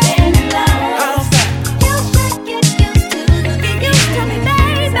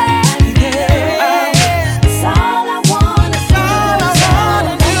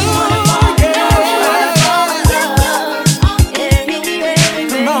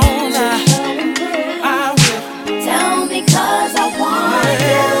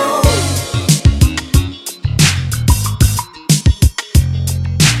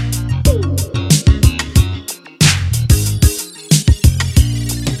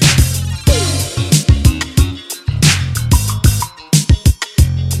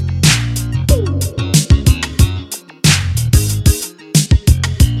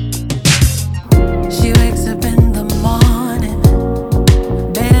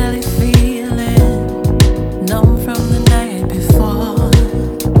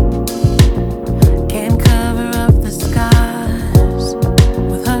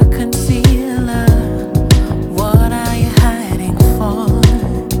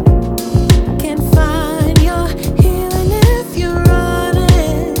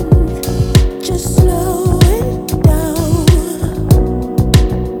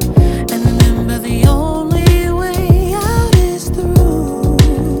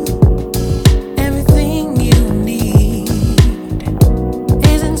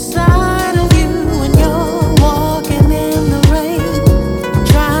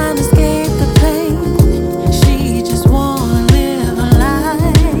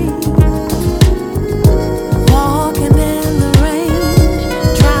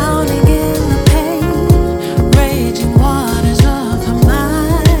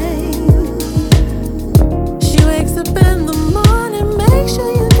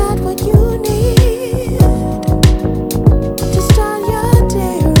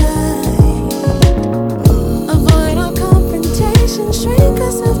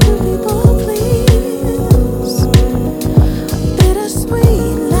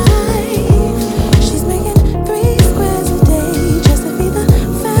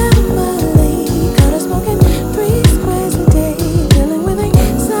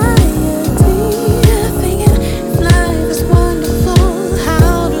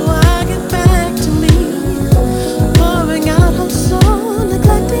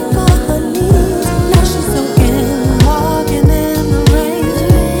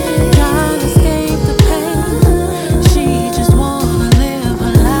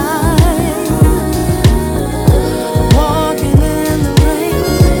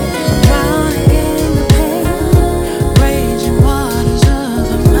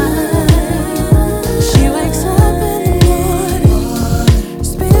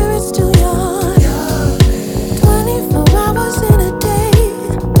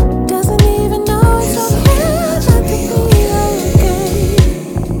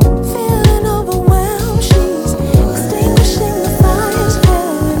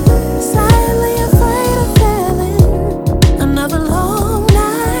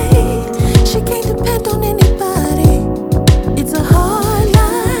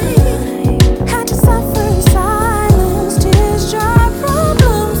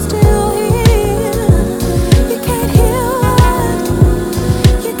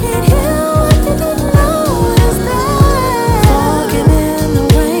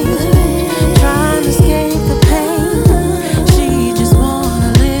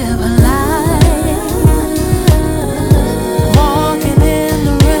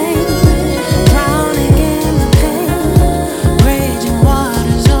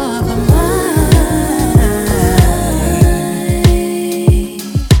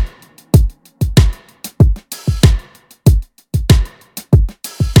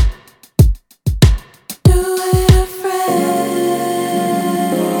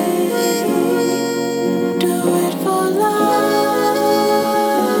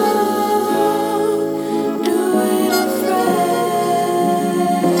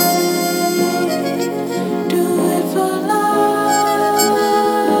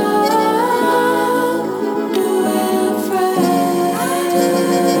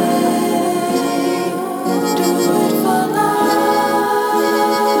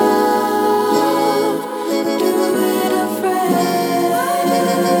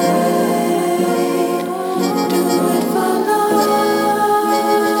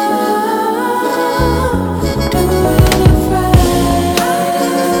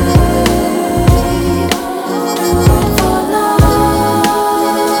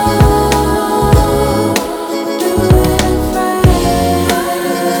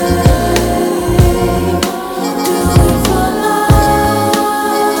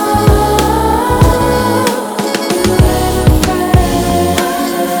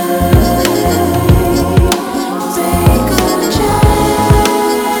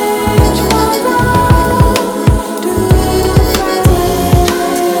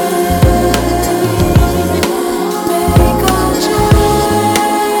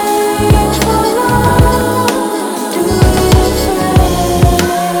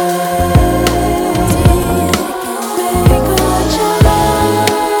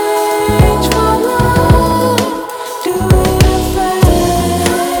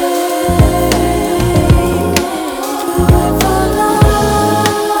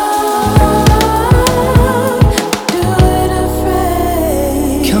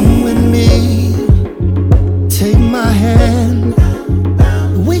 Come with me, take my hand.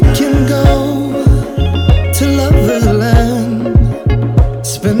 We can go to Lover's Land,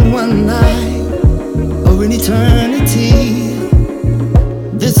 spend one night or an eternity.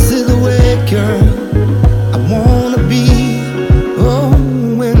 This is the way, girl, I wanna be. Oh,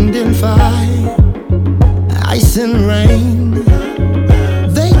 wind and fire, ice and rain,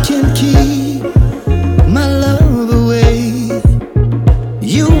 they can keep my love away.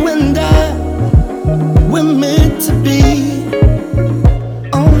 You and I, we're meant to be.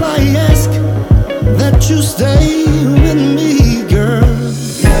 All I ask, that you stay with me, girl.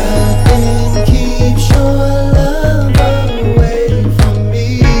 Nothing keeps your love away from me.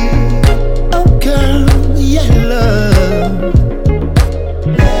 Oh, girl, yeah, love.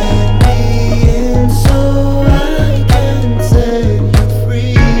 Let me in so I can set you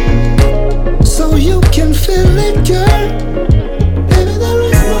free. So you can feel it, girl. Baby, there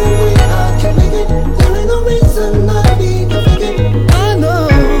is no way I can make it. There ain't no reason I need to fake it. I know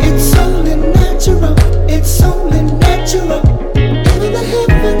it's only natural. It's only natural. Even the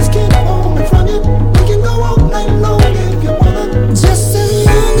heavens can't hold me from you. We can go all night long if you wanna. Just as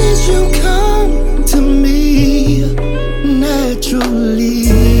long as you come to me naturally.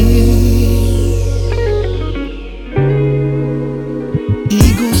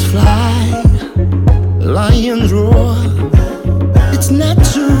 Eagles fly, lions roar. It's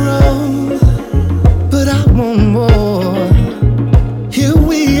natural, but I want more. Here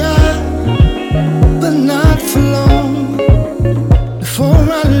we are, but not for long. Before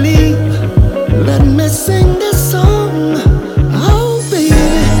I leave, let me sing this song. Oh, baby,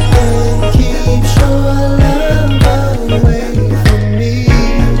 keep your love away from me.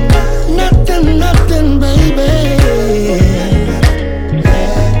 Nothing, nothing, baby.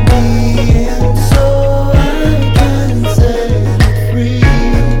 Let me in so I can set you free.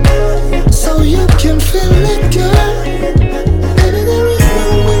 So you can feel it, girl. Baby, there is no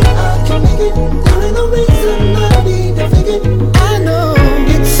way I can make it. There ain't no reason I need to fake it. I know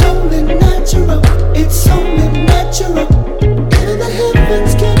it's only natural. It's only natural. Even the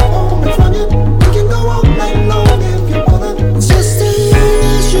heavens can't hold me from you. We can go all night long if you wanna. Just as long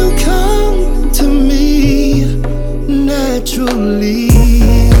as you come to me naturally.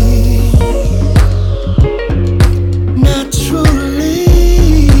 Naturally.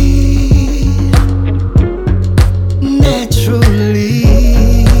 Naturally.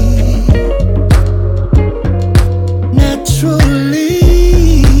 Naturally.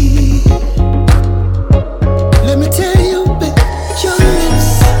 Let me tell you, babe, your lips,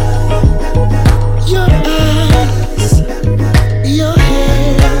 your eyes, your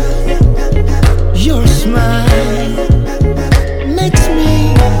hair, your smile makes me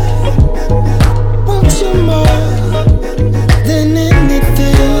want you more than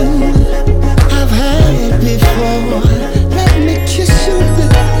anything I've had before. Let me kiss you,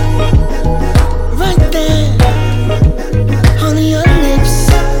 babe, right there on your lips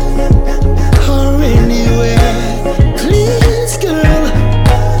or anywhere. Please, girl,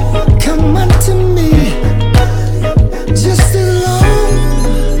 come on to me. Just as long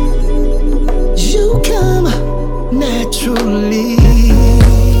as you come naturally.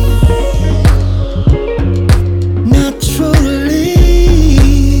 Naturally.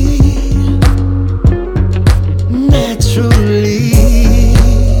 Naturally.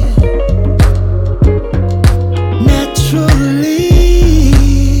 Naturally.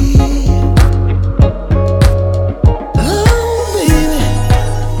 Oh, baby,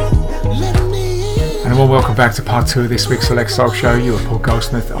 let me in. And a warm welcome back to part 2 of this week's Select Soul Show. You are Paul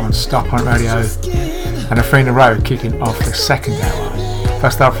Goldsmith on Starpoint Radio, and a 3 in a row kicking off the second hour.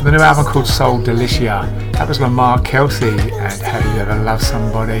 First up, from the new album called SouLaDeLiCa, that was Lamar, Kelsey, and Have You Ever Loved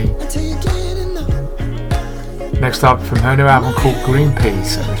Somebody? Next up, from her new album called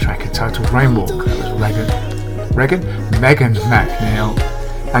Greenpeace, and the track entitled Rainwalk, that was Meagan McNeal.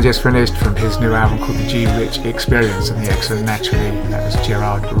 And just finished from his new album called The G-Rich Experience and the excellent Naturally, that was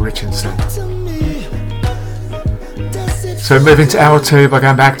Gerald Richardson. So moving to hour 2 by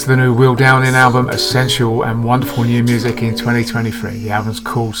going back to the new Will Downing album, Essential and wonderful new music in 2023. The album's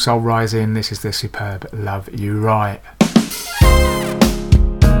called Soul Rising. This is the superb Love You Right.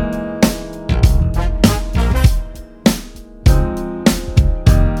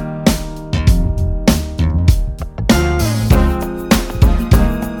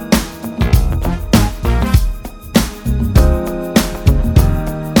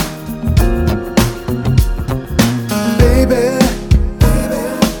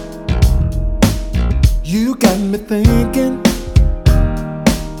 Thinking,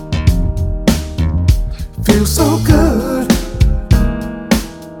 feels so good.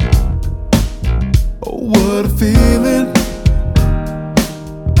 what a feeling.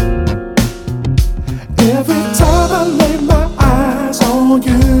 Every time I lay my eyes on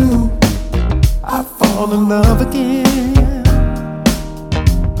you, I fall in love again.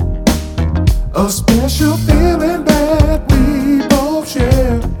 A special feeling that we both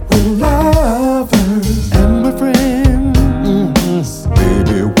share. We're lovers and we're friends.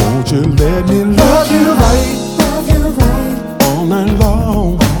 Baby, won't you let me love you right? All night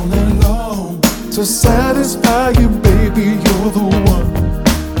long, to satisfy you, baby, you're the one.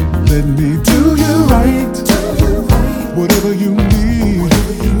 Let me do you right, whatever you need.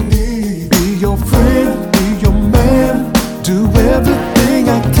 Be your friend, be your man, do everything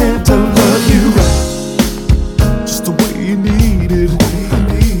I can to love you right, just the way you need it.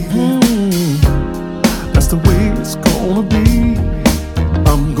 That's the way it's gonna be.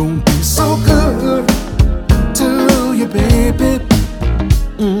 I'm gonna be so good to you, baby.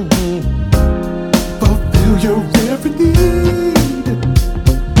 Fulfill your every need.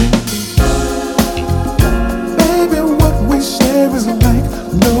 Baby, what we share is like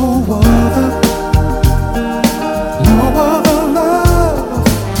no other love.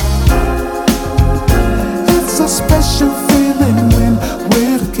 It's a special feeling when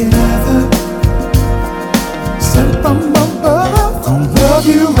we're together. Sent from above, gonna love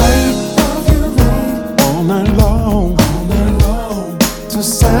you right, all night long, to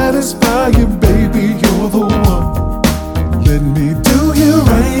satisfy you, baby, you're the one. Let me do you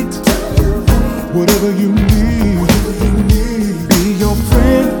right, whatever you need. Be your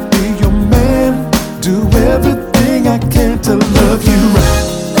friend, be your man, do everything I can to love you right,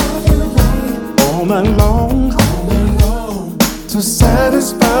 all night long, to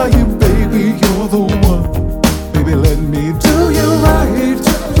satisfy you, baby, you're the one. Baby, let me do you right,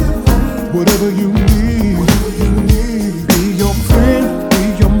 whatever you need. Be your friend, be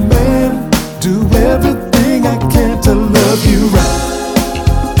your man, do everything I can to love you right.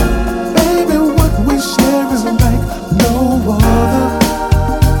 Baby, what we share is like no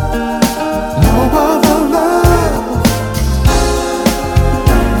other love.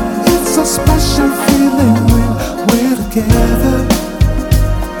 It's a special feeling when we're together.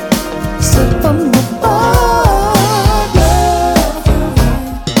 Set from above,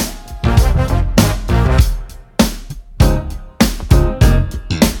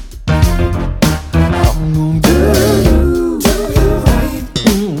 I'm gonna do you right. Love you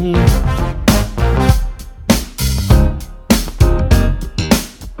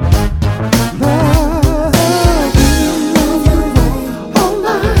all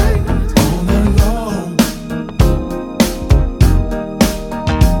night long.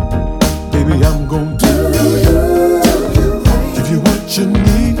 Baby, I'm gonna do you right. Give you what you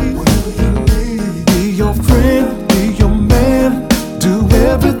need. Be your friend, be your man, do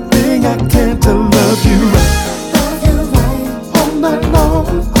everything I can to love you right. All night long,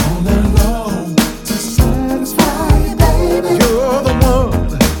 to satisfy you, baby. You're the one,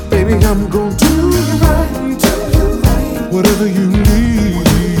 baby, I'm gonna do you right, whatever you need.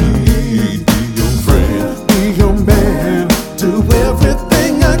 Be your friend, be your man, do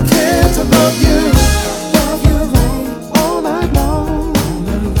everything I can to love you all night long.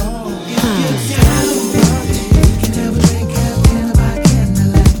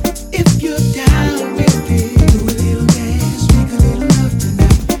 If you're down with it, do a little dance, make a little love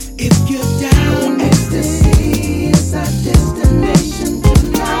tonight. If you're down, ecstasy is our destination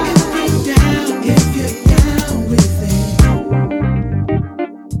tonight. If you're down with it.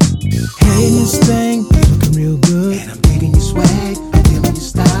 Hey, Miss Thing, looking real good, and I'm digging your swag, feeling your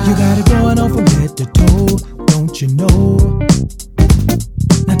style. You got it going on from head to toe, don't you know?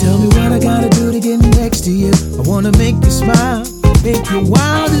 Now tell me what I gotta do to get next to you. I wanna make you smile, make your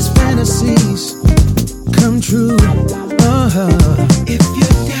wildest fantasies come true. If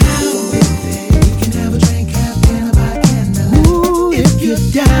you're down with it, we can have a drink, have dinner by candlelight. Ooh, if you're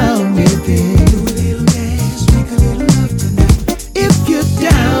down with it, do a little dance, make a little love tonight. If you're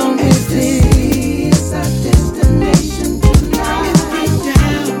down with it, it's our destination tonight.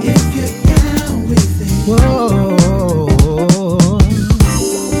 If you're down with it, whoa.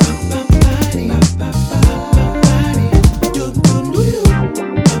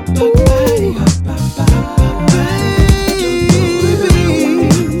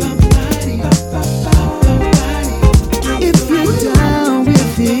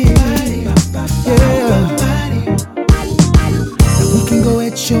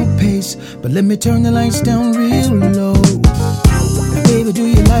 But let me turn the lights down real low. Now, baby, do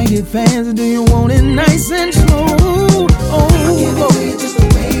you like it fast or do you want it nice and slow? Oh, I'll give it to you just the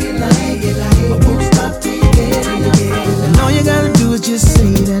way you like it. I won't stop till you get it. And all you gotta do is just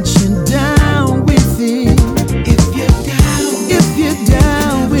say that you're down with it.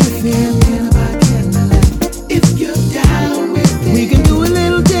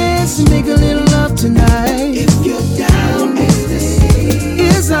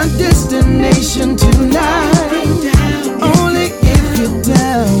 our destination tonight. Only if you're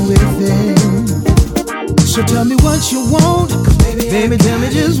down with it. So tell me what you want, baby, tell me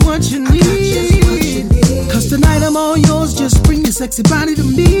just what you need. Cause tonight I'm all yours, just bring your sexy body to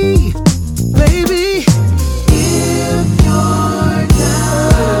me, baby. If you're down.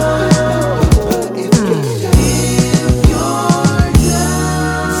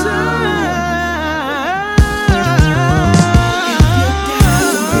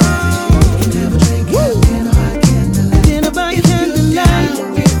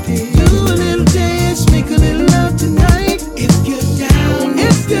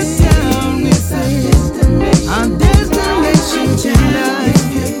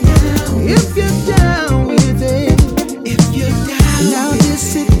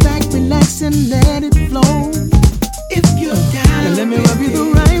 And let it flow. If you're down, and let me rub you the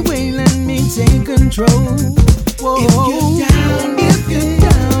right way. Let me take control. Whoa. If you're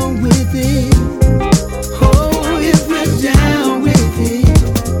down with it. Oh, if you're down with it.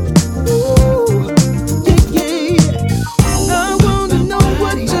 Ooh, yeah. I wanna know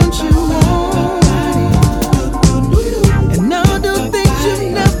what don't you want, and all the things you've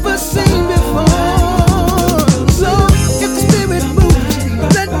never seen before. So if the spirit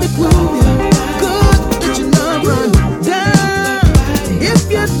moves, let me groove you.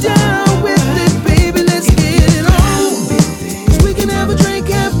 Down with it, baby, let's get it on. 'Cause we can have a drink,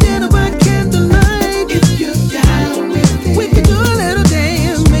 have dinner by candlelight. If you're down with it, we can do a little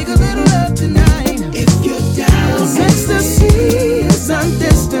dance, make a little love tonight. If you're down, 'cause ecstasy is our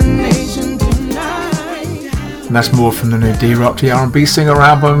destination tonight. And that's more from the new D-Roc, the R&B singer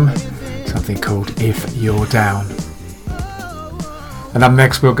album, something called If You're Down. And up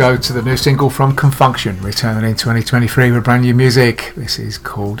next we'll go to the new single from Confunkshun, returning in 2023 with brand new music. This is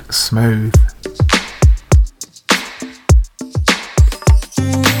called Smooth.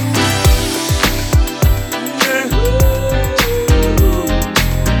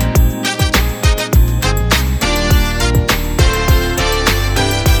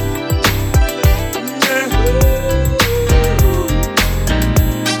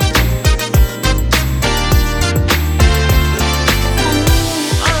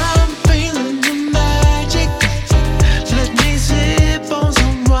 Let me sip on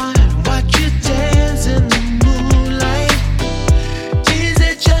some wine, watch you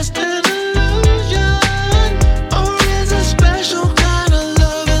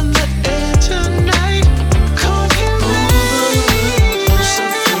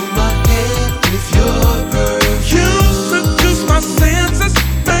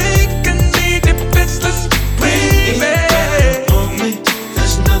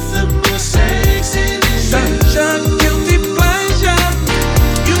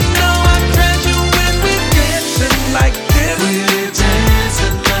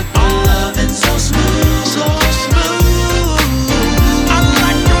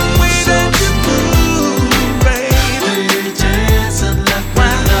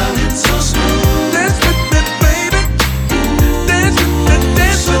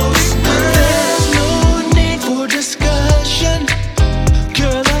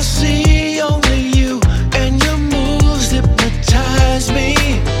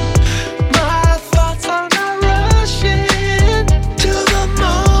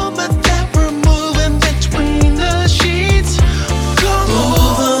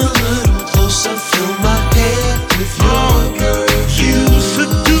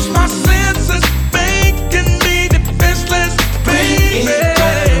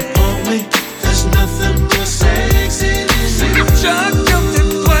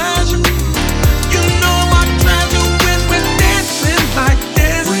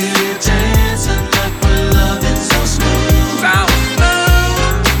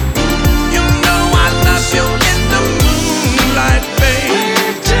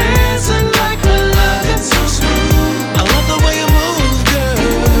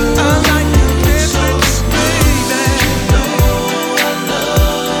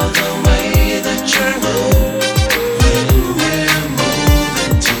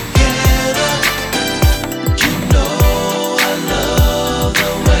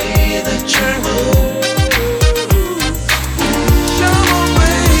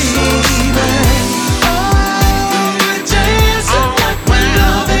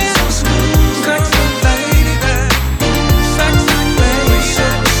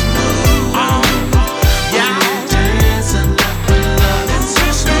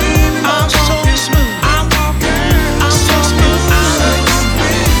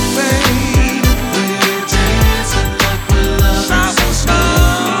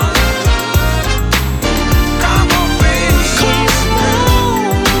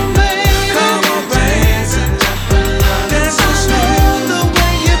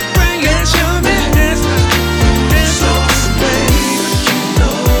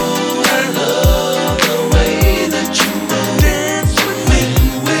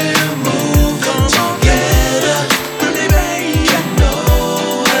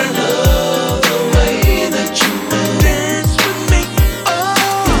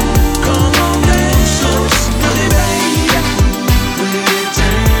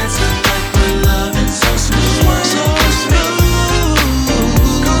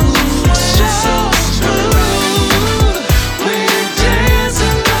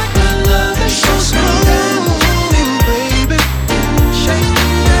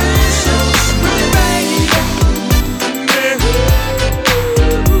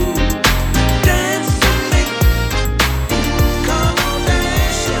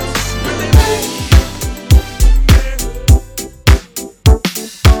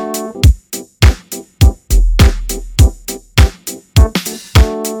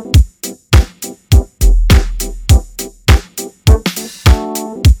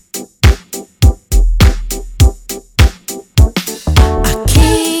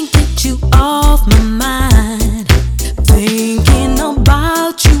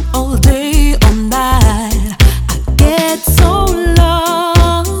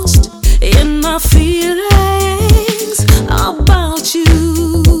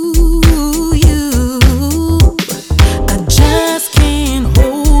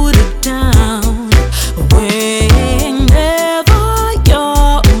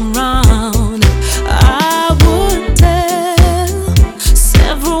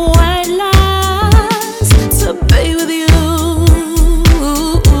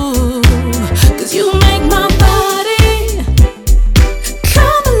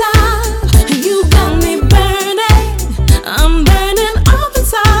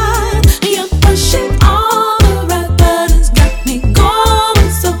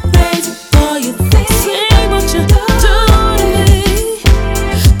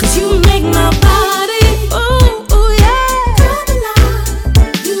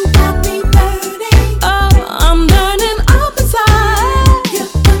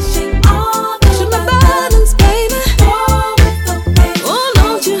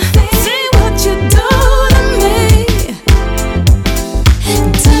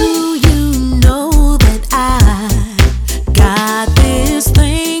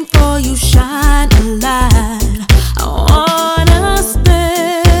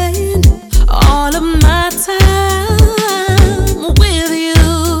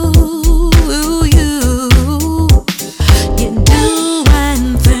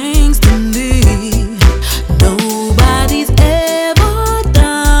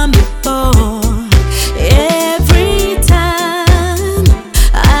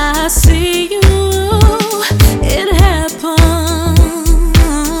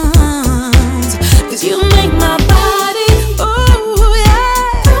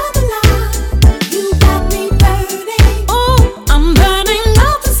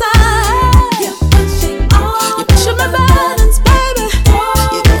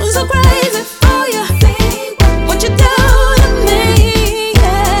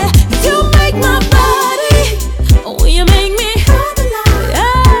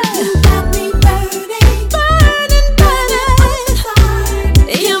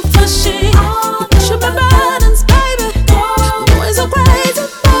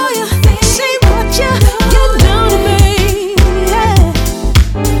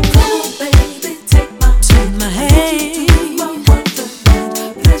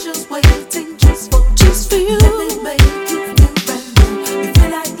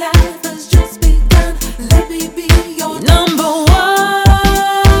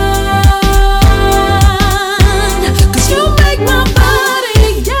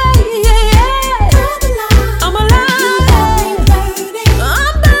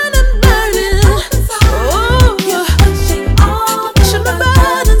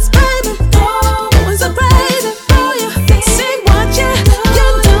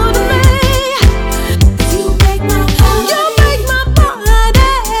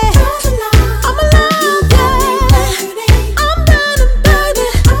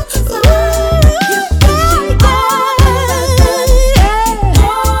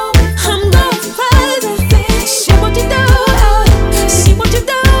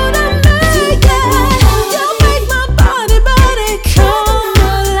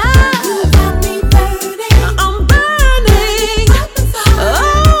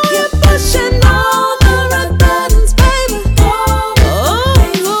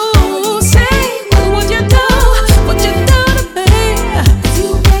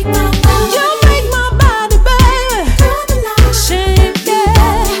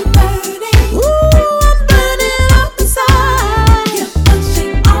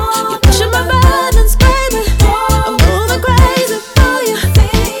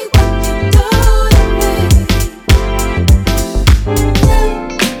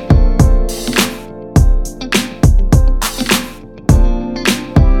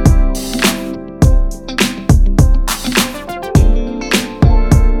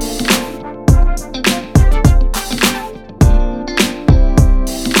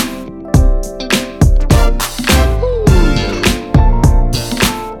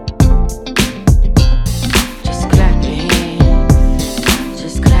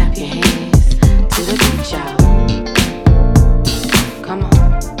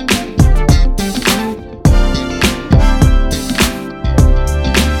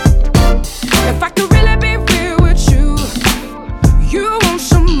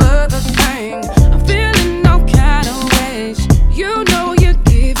other thing. I'm feeling all kind of ways. You know you're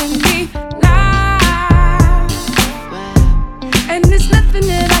giving me life, and there's nothing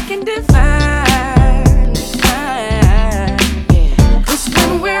that I can define. 'Cause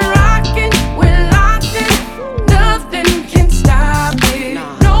when we're rocking, we're locked in. Nothing can stop it.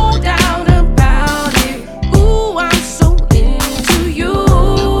 No doubt about it. Ooh, I'm so into you.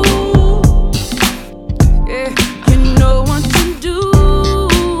 Yeah, you know what to do.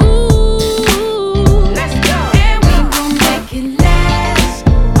 Let's go. And we gon' make it last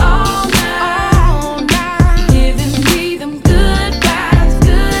all night. Giving me them good vibes,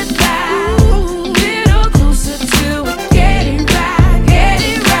 good vibes. Little closer till we get it right, get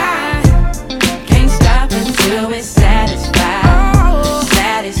it right. Can't stop until we're satisfied,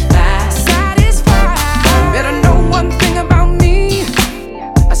 satisfied, satisfied. Better know one thing about me.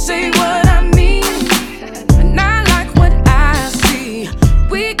 I say what I mean, and I like what I see.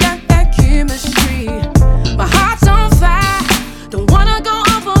 We got that chemistry. My heart's on fire. Don't wanna go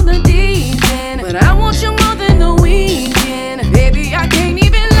off on the deep end, but I want you more than the weekend. Baby, I can't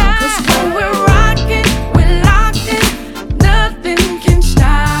even lie. 'Cause when we're rocking, we're locked in. Nothing can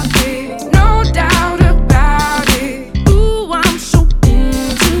stop it. No doubt about it. Ooh, I'm so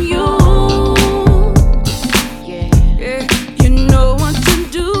into you. Yeah, you know what to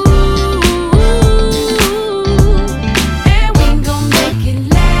do. And we gon' make it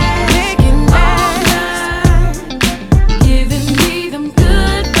last all night. Giving me them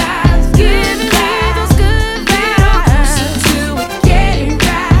good vibes, giving me those good vibes. Till we get it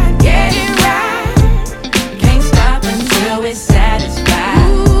right, get it right. Can't stop until we're satisfied,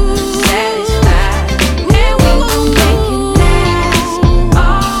 satisfied. And we gon' make it last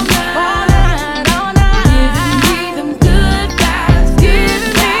all night, all night. Giving me them good vibes,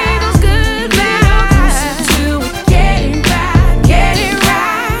 giving me those good vibes. Till we get it right, get it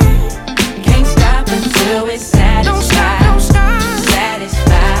right. Can't stop until we're satisfied. Don't stop, don't stop.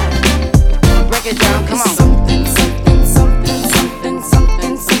 Satisfied. Break it down, come on. Something, something, something, something,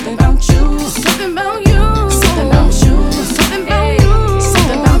 something, something about you. Something about you. Something about you. Something about you.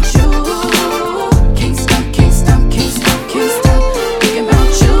 Something about you. Can't stop, can't stop, can't stop, can't stop. Thinking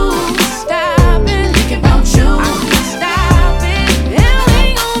about you. Stop it. Thinking about you. I can't stop it. And we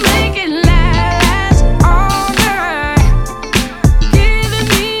gon' make it last all night. Giving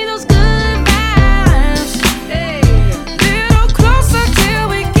me those good vibes. Hey, little closer till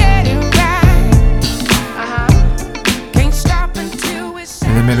we get it right. Can't stop until we're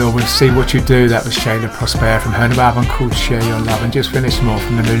In the middle with See What You Do, that was Shaila Prospere from her new album called Share Your Love, and just finished more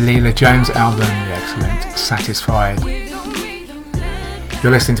from the new Leela Jones album, the excellent Satisfied.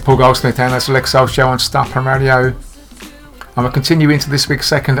 You're listening to Paul Goldsmith and the Select Soul Show on Starpoint Radio. I'm going to continue into this week's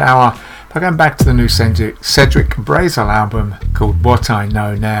second hour by going back to the new Cedric Brazle album called What I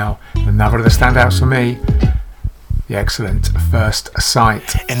Know Now. Another of the standouts for me, the excellent First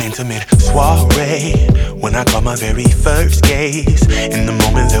Sight. An intimate soiree when I caught my very first gaze. In the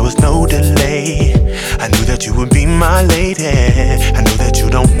moment there was no delay. I knew that you would be my lady. I know that you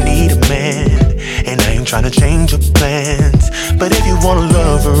don't need a man, and I ain't trying to change your plans. But if you want a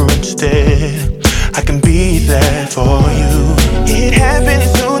lover instead, I can be there for you. It happened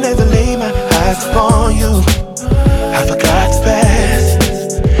as soon as I laid my eyes upon you. I forgot the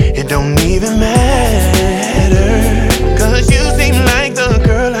past. It don't even matter, 'cause you seem like the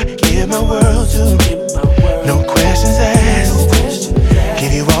girl I give my world to. No questions asked,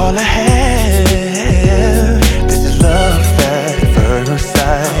 give you all I have. This is love at first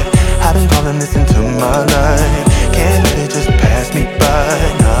sight. I've been calling this into my life. Can't let it just pass me by,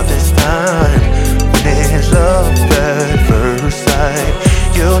 not this time. When there's love at first sight,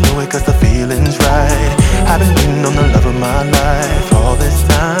 you'll know it 'cause the feeling's right. I've been waiting on the love of my life all this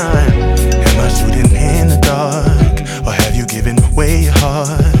time. Am I shooting in the dark, or have you given away your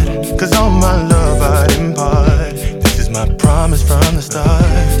heart? 'Cause all my love I'd impart. This is my promise from the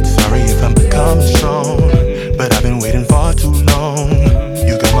start. Sorry if I'm coming strong, but I've been waiting far too long.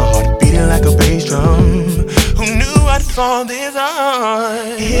 You got my heart beating like a bass drum. Who knew I'd fall this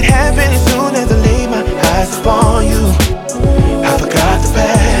hard? It happened as soon as I laid my eyes upon you. I forgot the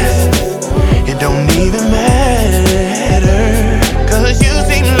past. It don't even matter, 'cause you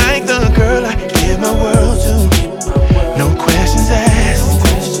seem like the girl I give my world to. No questions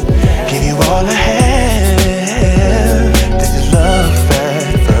asked, give you all I have. This is love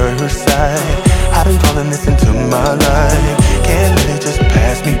at first sight. I've been calling this into my life. Can't let it just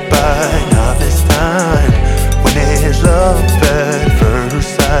pass me by, not this time. When there's love at first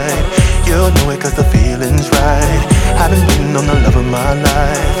sight, you'll know it 'cause the feeling's right. I've been waiting on the love of my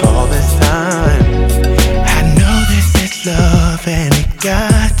life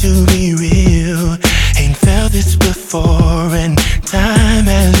got to be real. Ain't felt this before, and time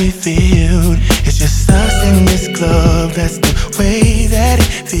has revealed it's just us in this club. That's the way that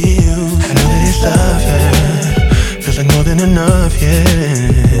it feels. I know that it's love, yeah. Feels like more than enough, yeah.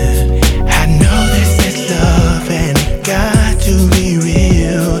 I know this is love, and it got to be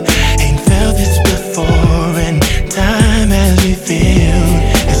real. Ain't felt this before, and time has revealed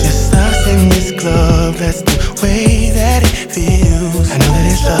it's just us in this club. That's the way that it feels. I know that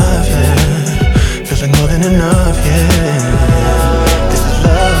it's love, yeah. Feels like more than enough, yeah. This is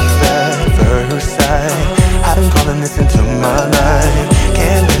love at first sight. I've been calling this into my life.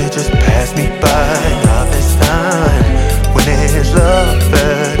 Can't let it just pass me by. Not this time. When it's love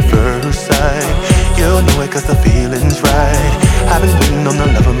at first sight, you'll know it 'cause the feeling's right. I've been waiting on the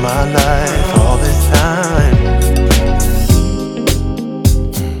love of my life all this time.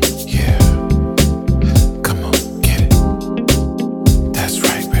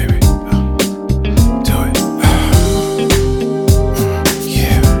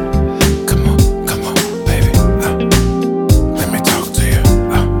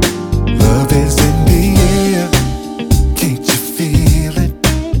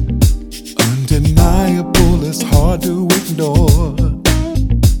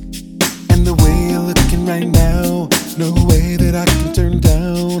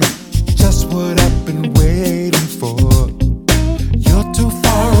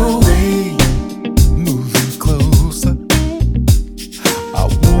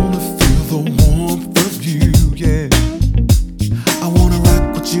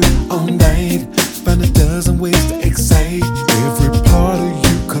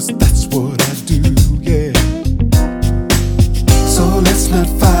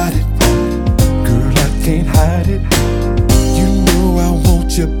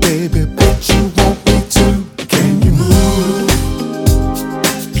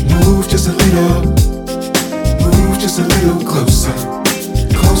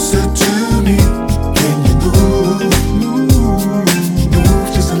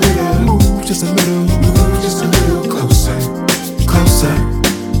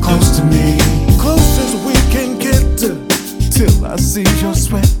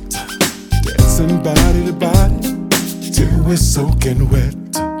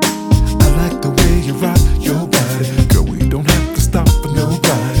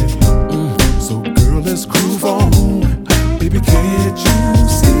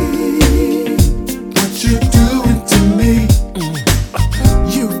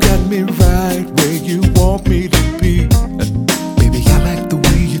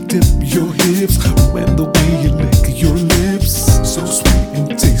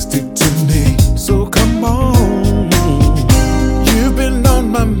 You've been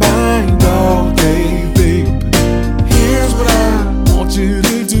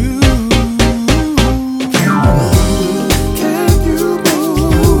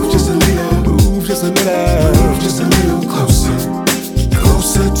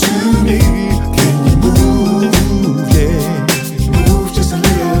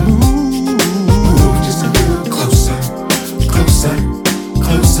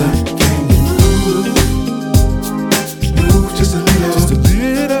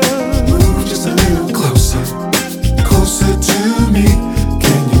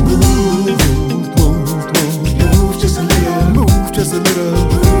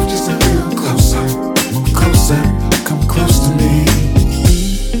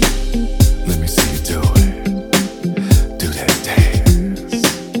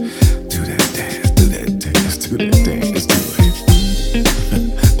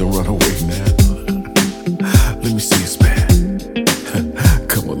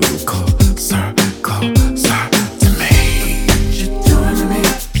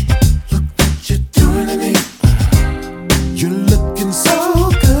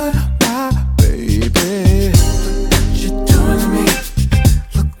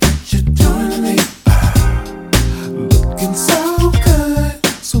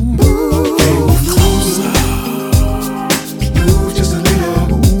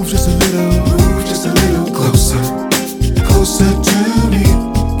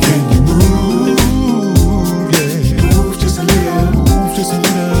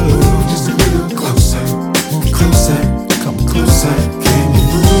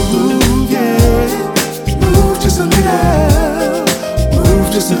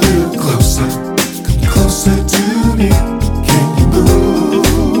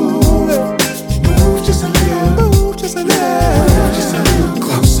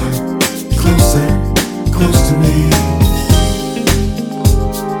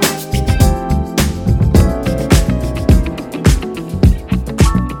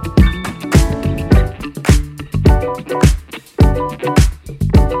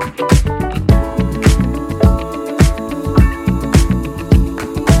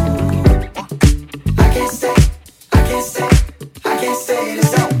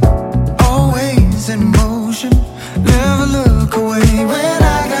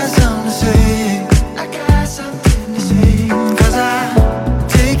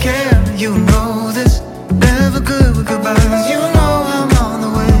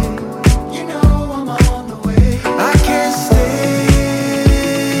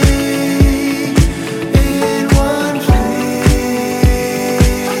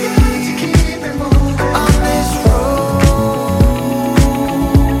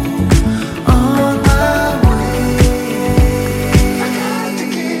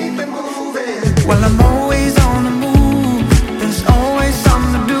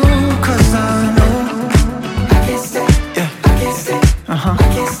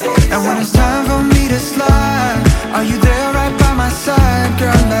And when it's time for me to slide, are you there right by my side?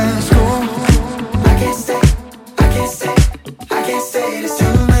 Girl, let's go. I can't stay, I can't stay, I can't stay. There's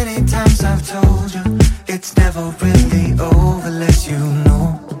too many times I've told you it's never really over unless you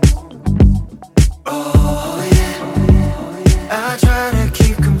know. Oh yeah, I try to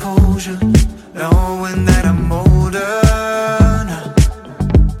keep composure, knowing that I'm older.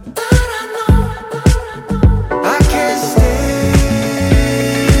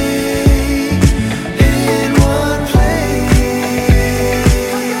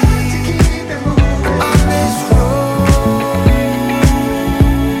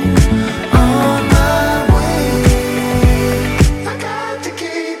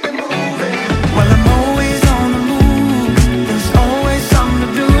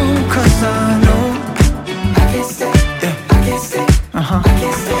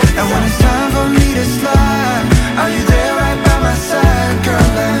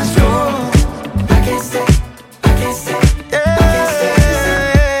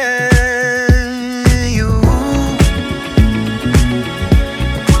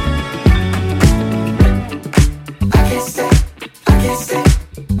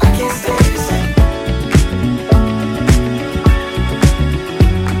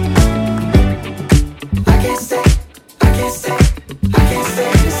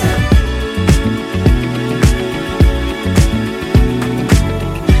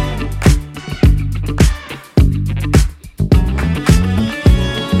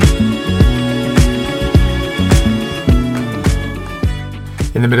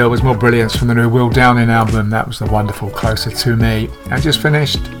 In the middle was more brilliance from the new Will Downing album. That was the wonderful Closer to Me. I just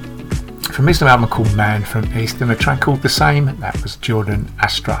finished from his new album called Man from East, and a track called The Same. That was Jordan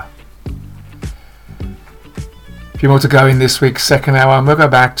Astra. A few more to go in this week's second hour, and we'll go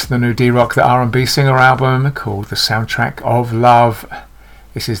back to the new D-Roc, the R&B singer album called The Soundtrack of Love.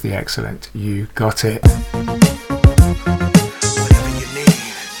 This is the excellent You Got It.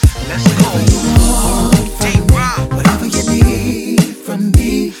 Whatever you need from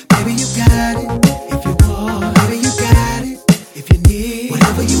me, baby, you got it. If you want, baby, you got it. If you need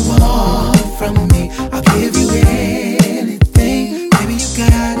whatever you want from me, I'll give you anything. Baby, you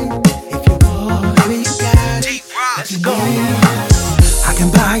got it. If you want, baby, you got it. Let's go. I can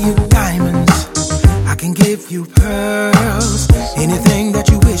buy you diamonds, I can give you pearls, anything that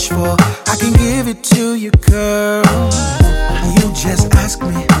you wish for, I can give it to you, girl. You just ask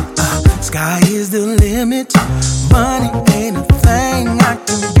me. Sky is the limit. Money ain't a thing. I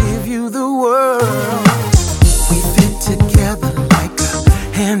can give you the world. We fit together like a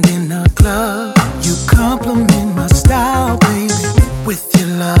hand in a glove. You compliment my style, baby, with your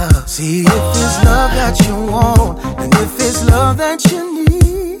love. See if it's love that you want, and if it's love that you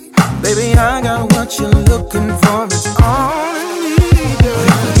need, baby, I got what you're looking for. It's all I need, girl.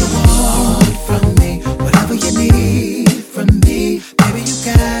 Whatever you want from me, whatever you need from me, baby, you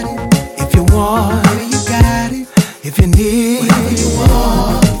got it. If you want, baby, you got it. If you need whatever you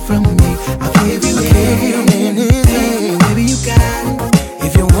want from me, I'll give you anything. Baby, you got it.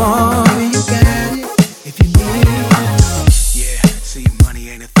 If you want, baby, you got it. If you need, yeah, see, money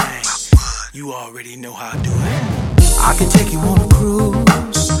ain't a thing. You already know how I do it. I can take you on a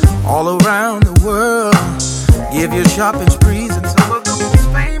cruise all around the world, give you shopping sprees in some of the most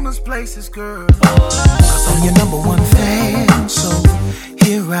famous places, girl. 'Cause I'm your number one fan, so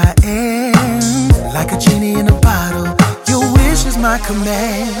here I am, like a genie in a bottle. Your wish is my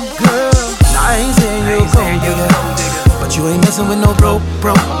command, girl. I ain't saying you're a gold digger, but you ain't messing with no broke.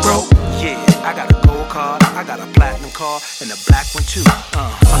 Yeah, I got a gold card, I got a platinum card, and a black one too.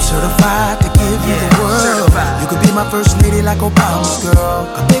 I'm certified to give you the world. Certified. You could be my first lady like Obama's girl.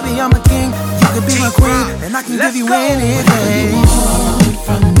 Baby, I'm a king, you could be my queen, and I can give you anything. Whatever you want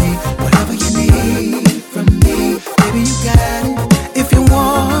from me, whatever you need from me, baby, you got it. If you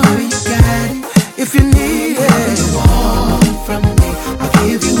want, baby, you got it. If you need it, whatever you want from me, I'll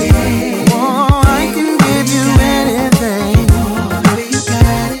give you anything. Oh, I can give you anything. Baby, you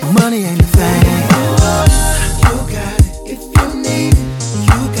got it. Money ain't a thing. You got it. If you need it,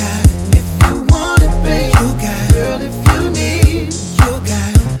 you got it. If you want it, baby, you got it. Girl, if you need it, you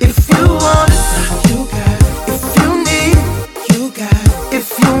got it. If you want it, you got it. If you need it, you got it. If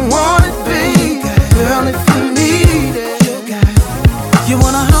you want it, baby, girl, if you need it, you got it. You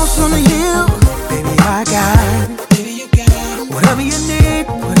want a house on the hill? Baby, I got it. Baby, you got it. Whatever you need,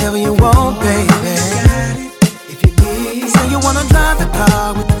 whatever you want, baby. You got it. If you need. Say you wanna drive the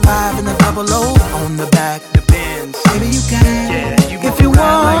car with the 5 and the 00 on the back, the Benz. Baby, you got it. Yeah, if you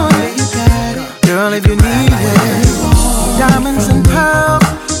want it, you got it. Girl, if you need it. Diamonds and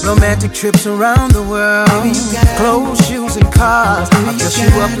pearls, romantic trips around the world. Baby, you got it. Clothes, shoes, and cars. I dress you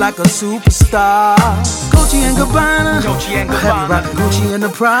up like a superstar. Gucci and Gabbana, Gucci and I have you rockin' Gucci and the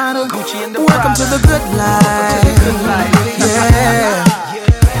Prada. Gucci and the Welcome to the good life. Yeah.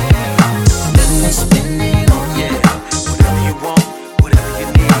 Let me spend it on you. Whatever you want, whatever you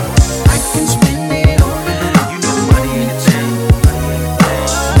need. I can spend it on you. You know money ain't a thing.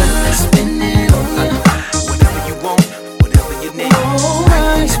 Let me spend it on you. Whatever you want, whatever you need. Oh, I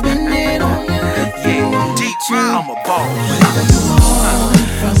can spend it on you. Yeah, D-Roc, I'm a boss. Whatever you want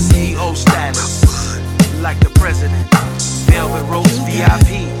from me. CEO status, like the president. Velvet Rose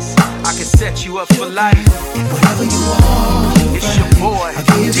VIPs. I can set you up for life. Whatever you want. It's your boy,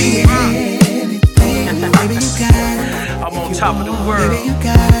 D-Roc. Baby, you got it. I'm on top of the world. Baby, you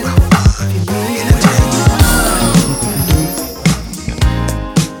got it. If you need it,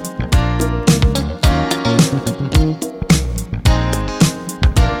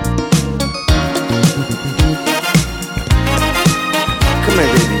 Come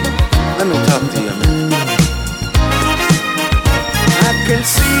here, baby. Let me talk to you, man. I can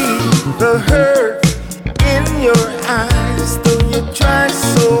see the hurt in your eyes, though you try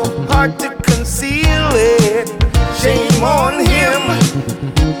so hard to conceal it. Shame on him,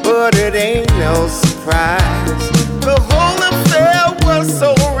 but it ain't no surprise. The whole affair was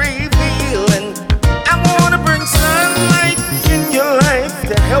so revealing. I wanna bring sunlight in your life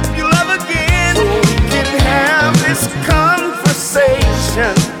to help you love again. So we can have this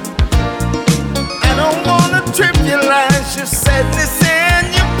conversation. I don't wanna trivialize your sadness and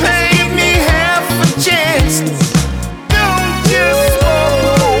your pain. Me half a chance. Don't just walk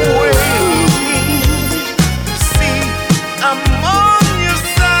away. See, I'm on your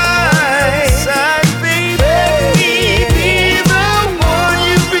side, baby. Let me be the one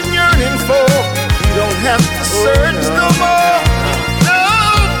you've been yearning for. You don't have to search no more. No,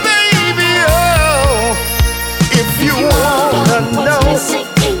 baby, oh. If you wanna know,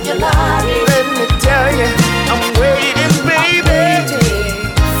 let me tell you, I'm waiting, baby.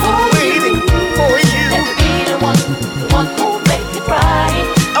 Waiting for you.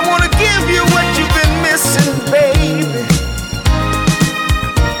 I wanna give you what you've been missing, baby.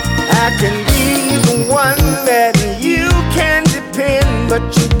 I can be the one that you can depend, but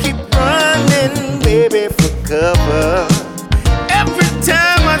you keep running, baby, for cover. Every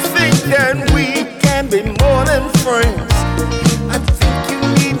time I think that we can be more than friends, I think you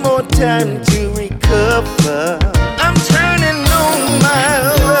need more time to recover. I'm turning on my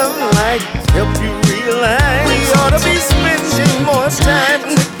love light to help you realize we ought to be spending more time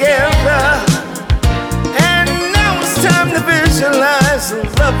together. And now it's time to visualize a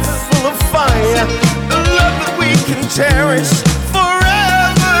love full of fire, a love that we can cherish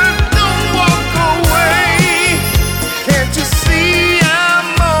forever. Don't walk away. Can't you see I'm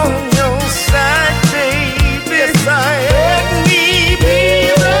on your side, baby? Yes, I am. Let me be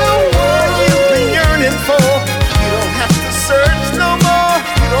the one you've been yearning for. You don't have to search no more.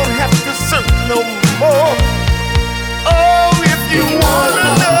 You don't have to search no more. Oh, if you wanna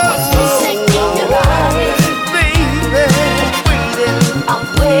know, baby, I'm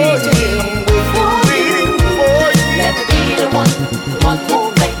waiting for you. for you. Let me be the one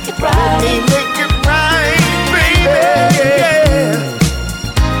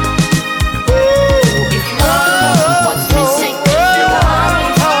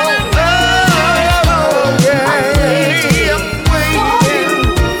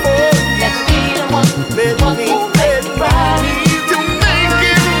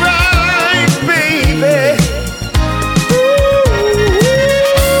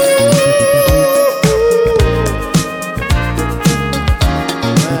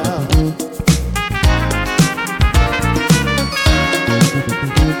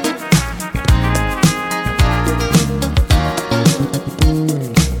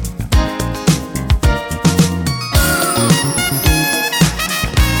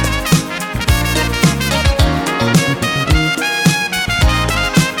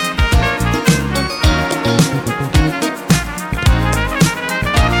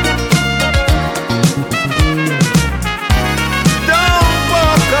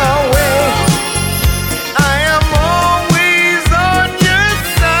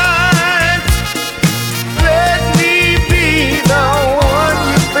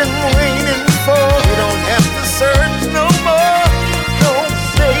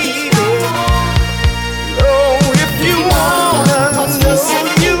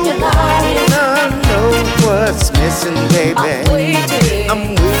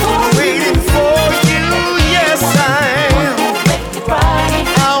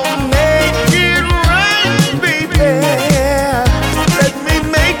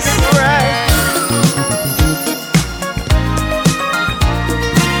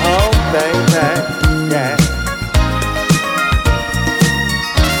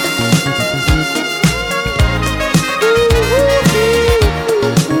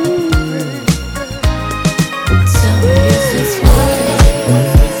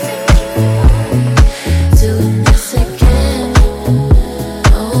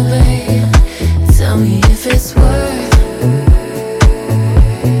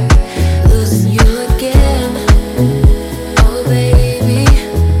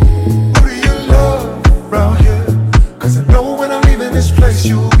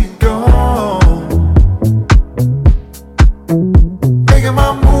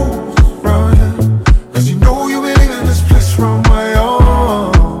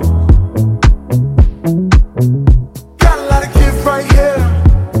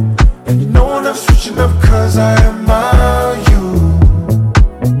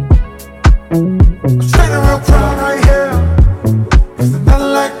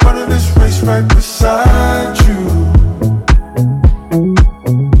place right beside you.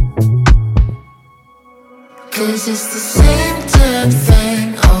 'Cause it's the same damn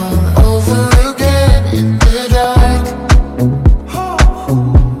thing all over again in the dark.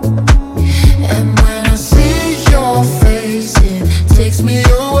 And when I see your face, it takes me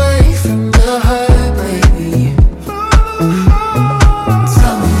away from the hurt, baby.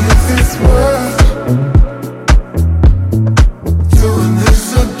 Tell me if it's worth doing this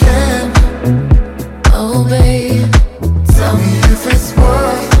again. Oh, babe, tell me if it's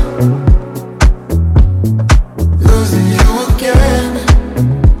worth losing you again.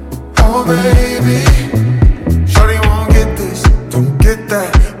 Oh, baby. Shorty won't get this, don't get that.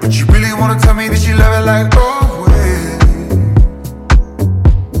 But you really wanna tell me that you love it like always.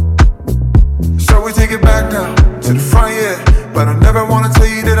 So we take it back now, to the front, yeah. But I never wanna tell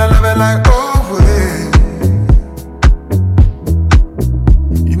you that I love it like always.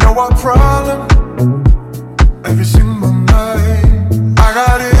 You know our problem, every single night. I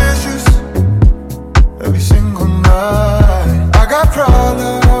got issues, every single night. I got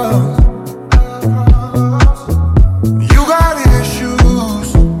problems, you got issues,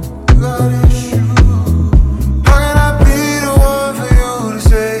 you got issues. How can I be the one for you to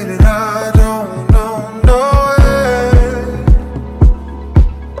say that I don't know it?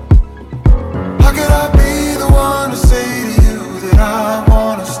 How can I be the one to say to you that I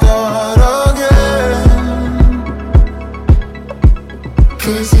wanna start again?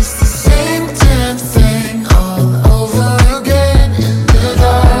 'Cause it's the same damn thing all over again in the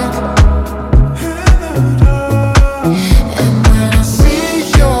dark. And when I see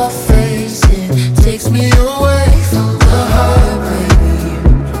your face, it takes me away from the hurt, baby.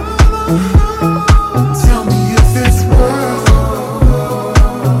 Tell me if it's worth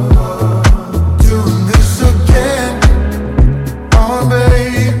doing this again. Oh,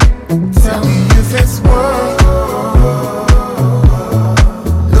 babe, tell me if it's worth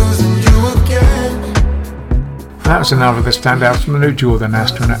losing you again. That was another of the standouts from the new Jordan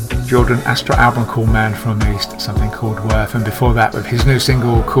Astra album called Man From East, something called Worth, and before that with his new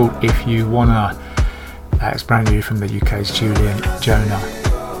single called If You Wanna. That is brand new from the UK's Julian, Jonah.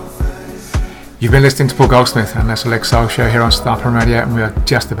 You've been listening to Paul Goldsmith and the Select Soul Show here on Starpoint Radio, and we are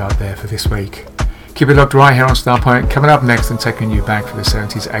just about there for this week. Keep it locked right here on Starpoint. Coming up next and taking you back for the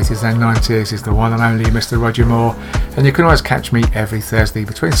 70s, 80s and 90s is the one and only Mr. Roger Moore, and you can always catch me every Thursday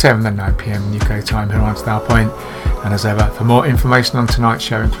between 7 and 9 PM UK time here on Starpoint. And as ever, for more information on tonight's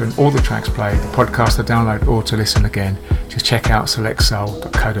show, including all the tracks played, the podcast to download or to listen again, just check out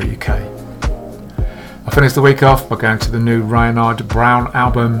selectsoul.co.uk. I finished the week off by going to the new Reinhard Brown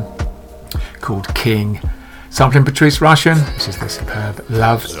album called King. Sampling Patrice Rushen, this is the superb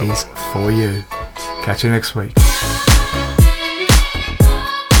Love Is For You. Catch you next week.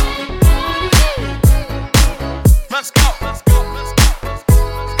 Let's go.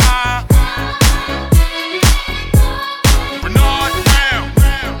 Bernard Brown.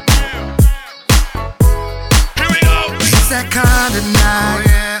 Here we go. It's that kind of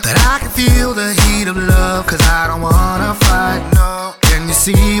night that I can feel the heat of love, 'cause I don't wanna fight, no. Can you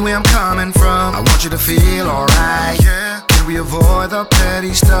see where I'm coming from? I want you to feel alright, yeah. Can we avoid the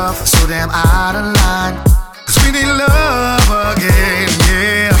petty stuff so damn out of line? 'Cause we need love again,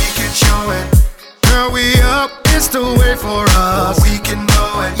 yeah. We can show it. Girl, we up, it's the way for us. We can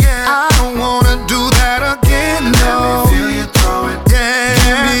know it, yeah. I don't wanna do that again, no. Let me feel you throw it, yeah.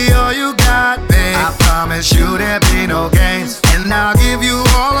 Give me all you got, babe. I promise you there'll be no games, and I'll give you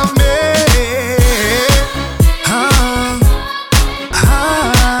all of me.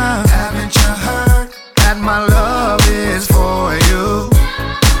 Haven't you heard that my love is for you?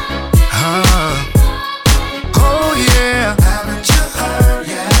 Oh yeah. Haven't you heard?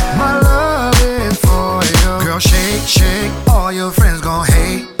 Yeah. My love is for you. Girl, shake, shake. All your friends gon'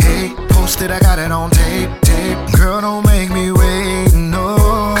 hate, hate. Posted, I got it on tape, tape. Girl, don't make me wait, no.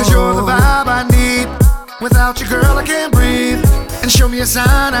 'Cause you're the vibe I need. Without you, girl, I can't breathe. And show me a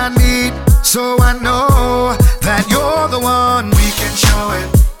sign I need, so I know that you're the one. We can show it.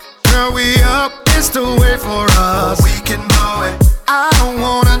 Girl, we up, it's the way for us. We can know it. I don't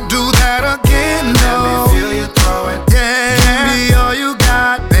wanna do that again, no. Let me feel you throw it, yeah. Give me all you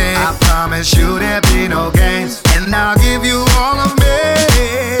got, babe. I promise you there'll be no games, and I'll give you all of me.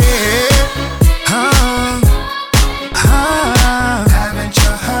 Haven't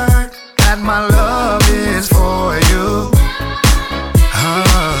you heard that my love is for you?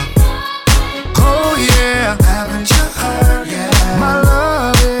 Oh yeah. Haven't you heard? Yeah. My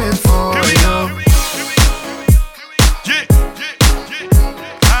love is for you.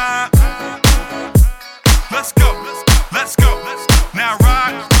 Let's go.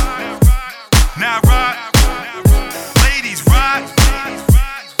 Now rock, ladies rock.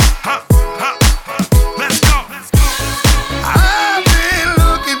 Huh, huh, let's go. I've been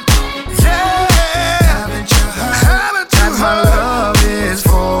looking, yeah. Haven't you heard? My love is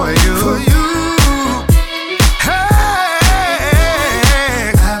for you. Hey,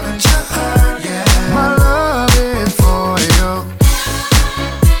 haven't you heard? Yeah. My love is for you.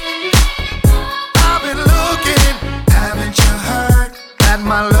 I've been looking, haven't you heard? That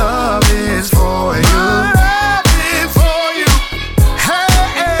my love is for you.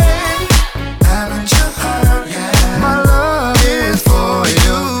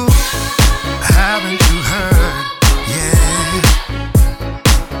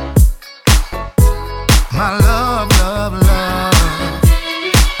 My love, love, love.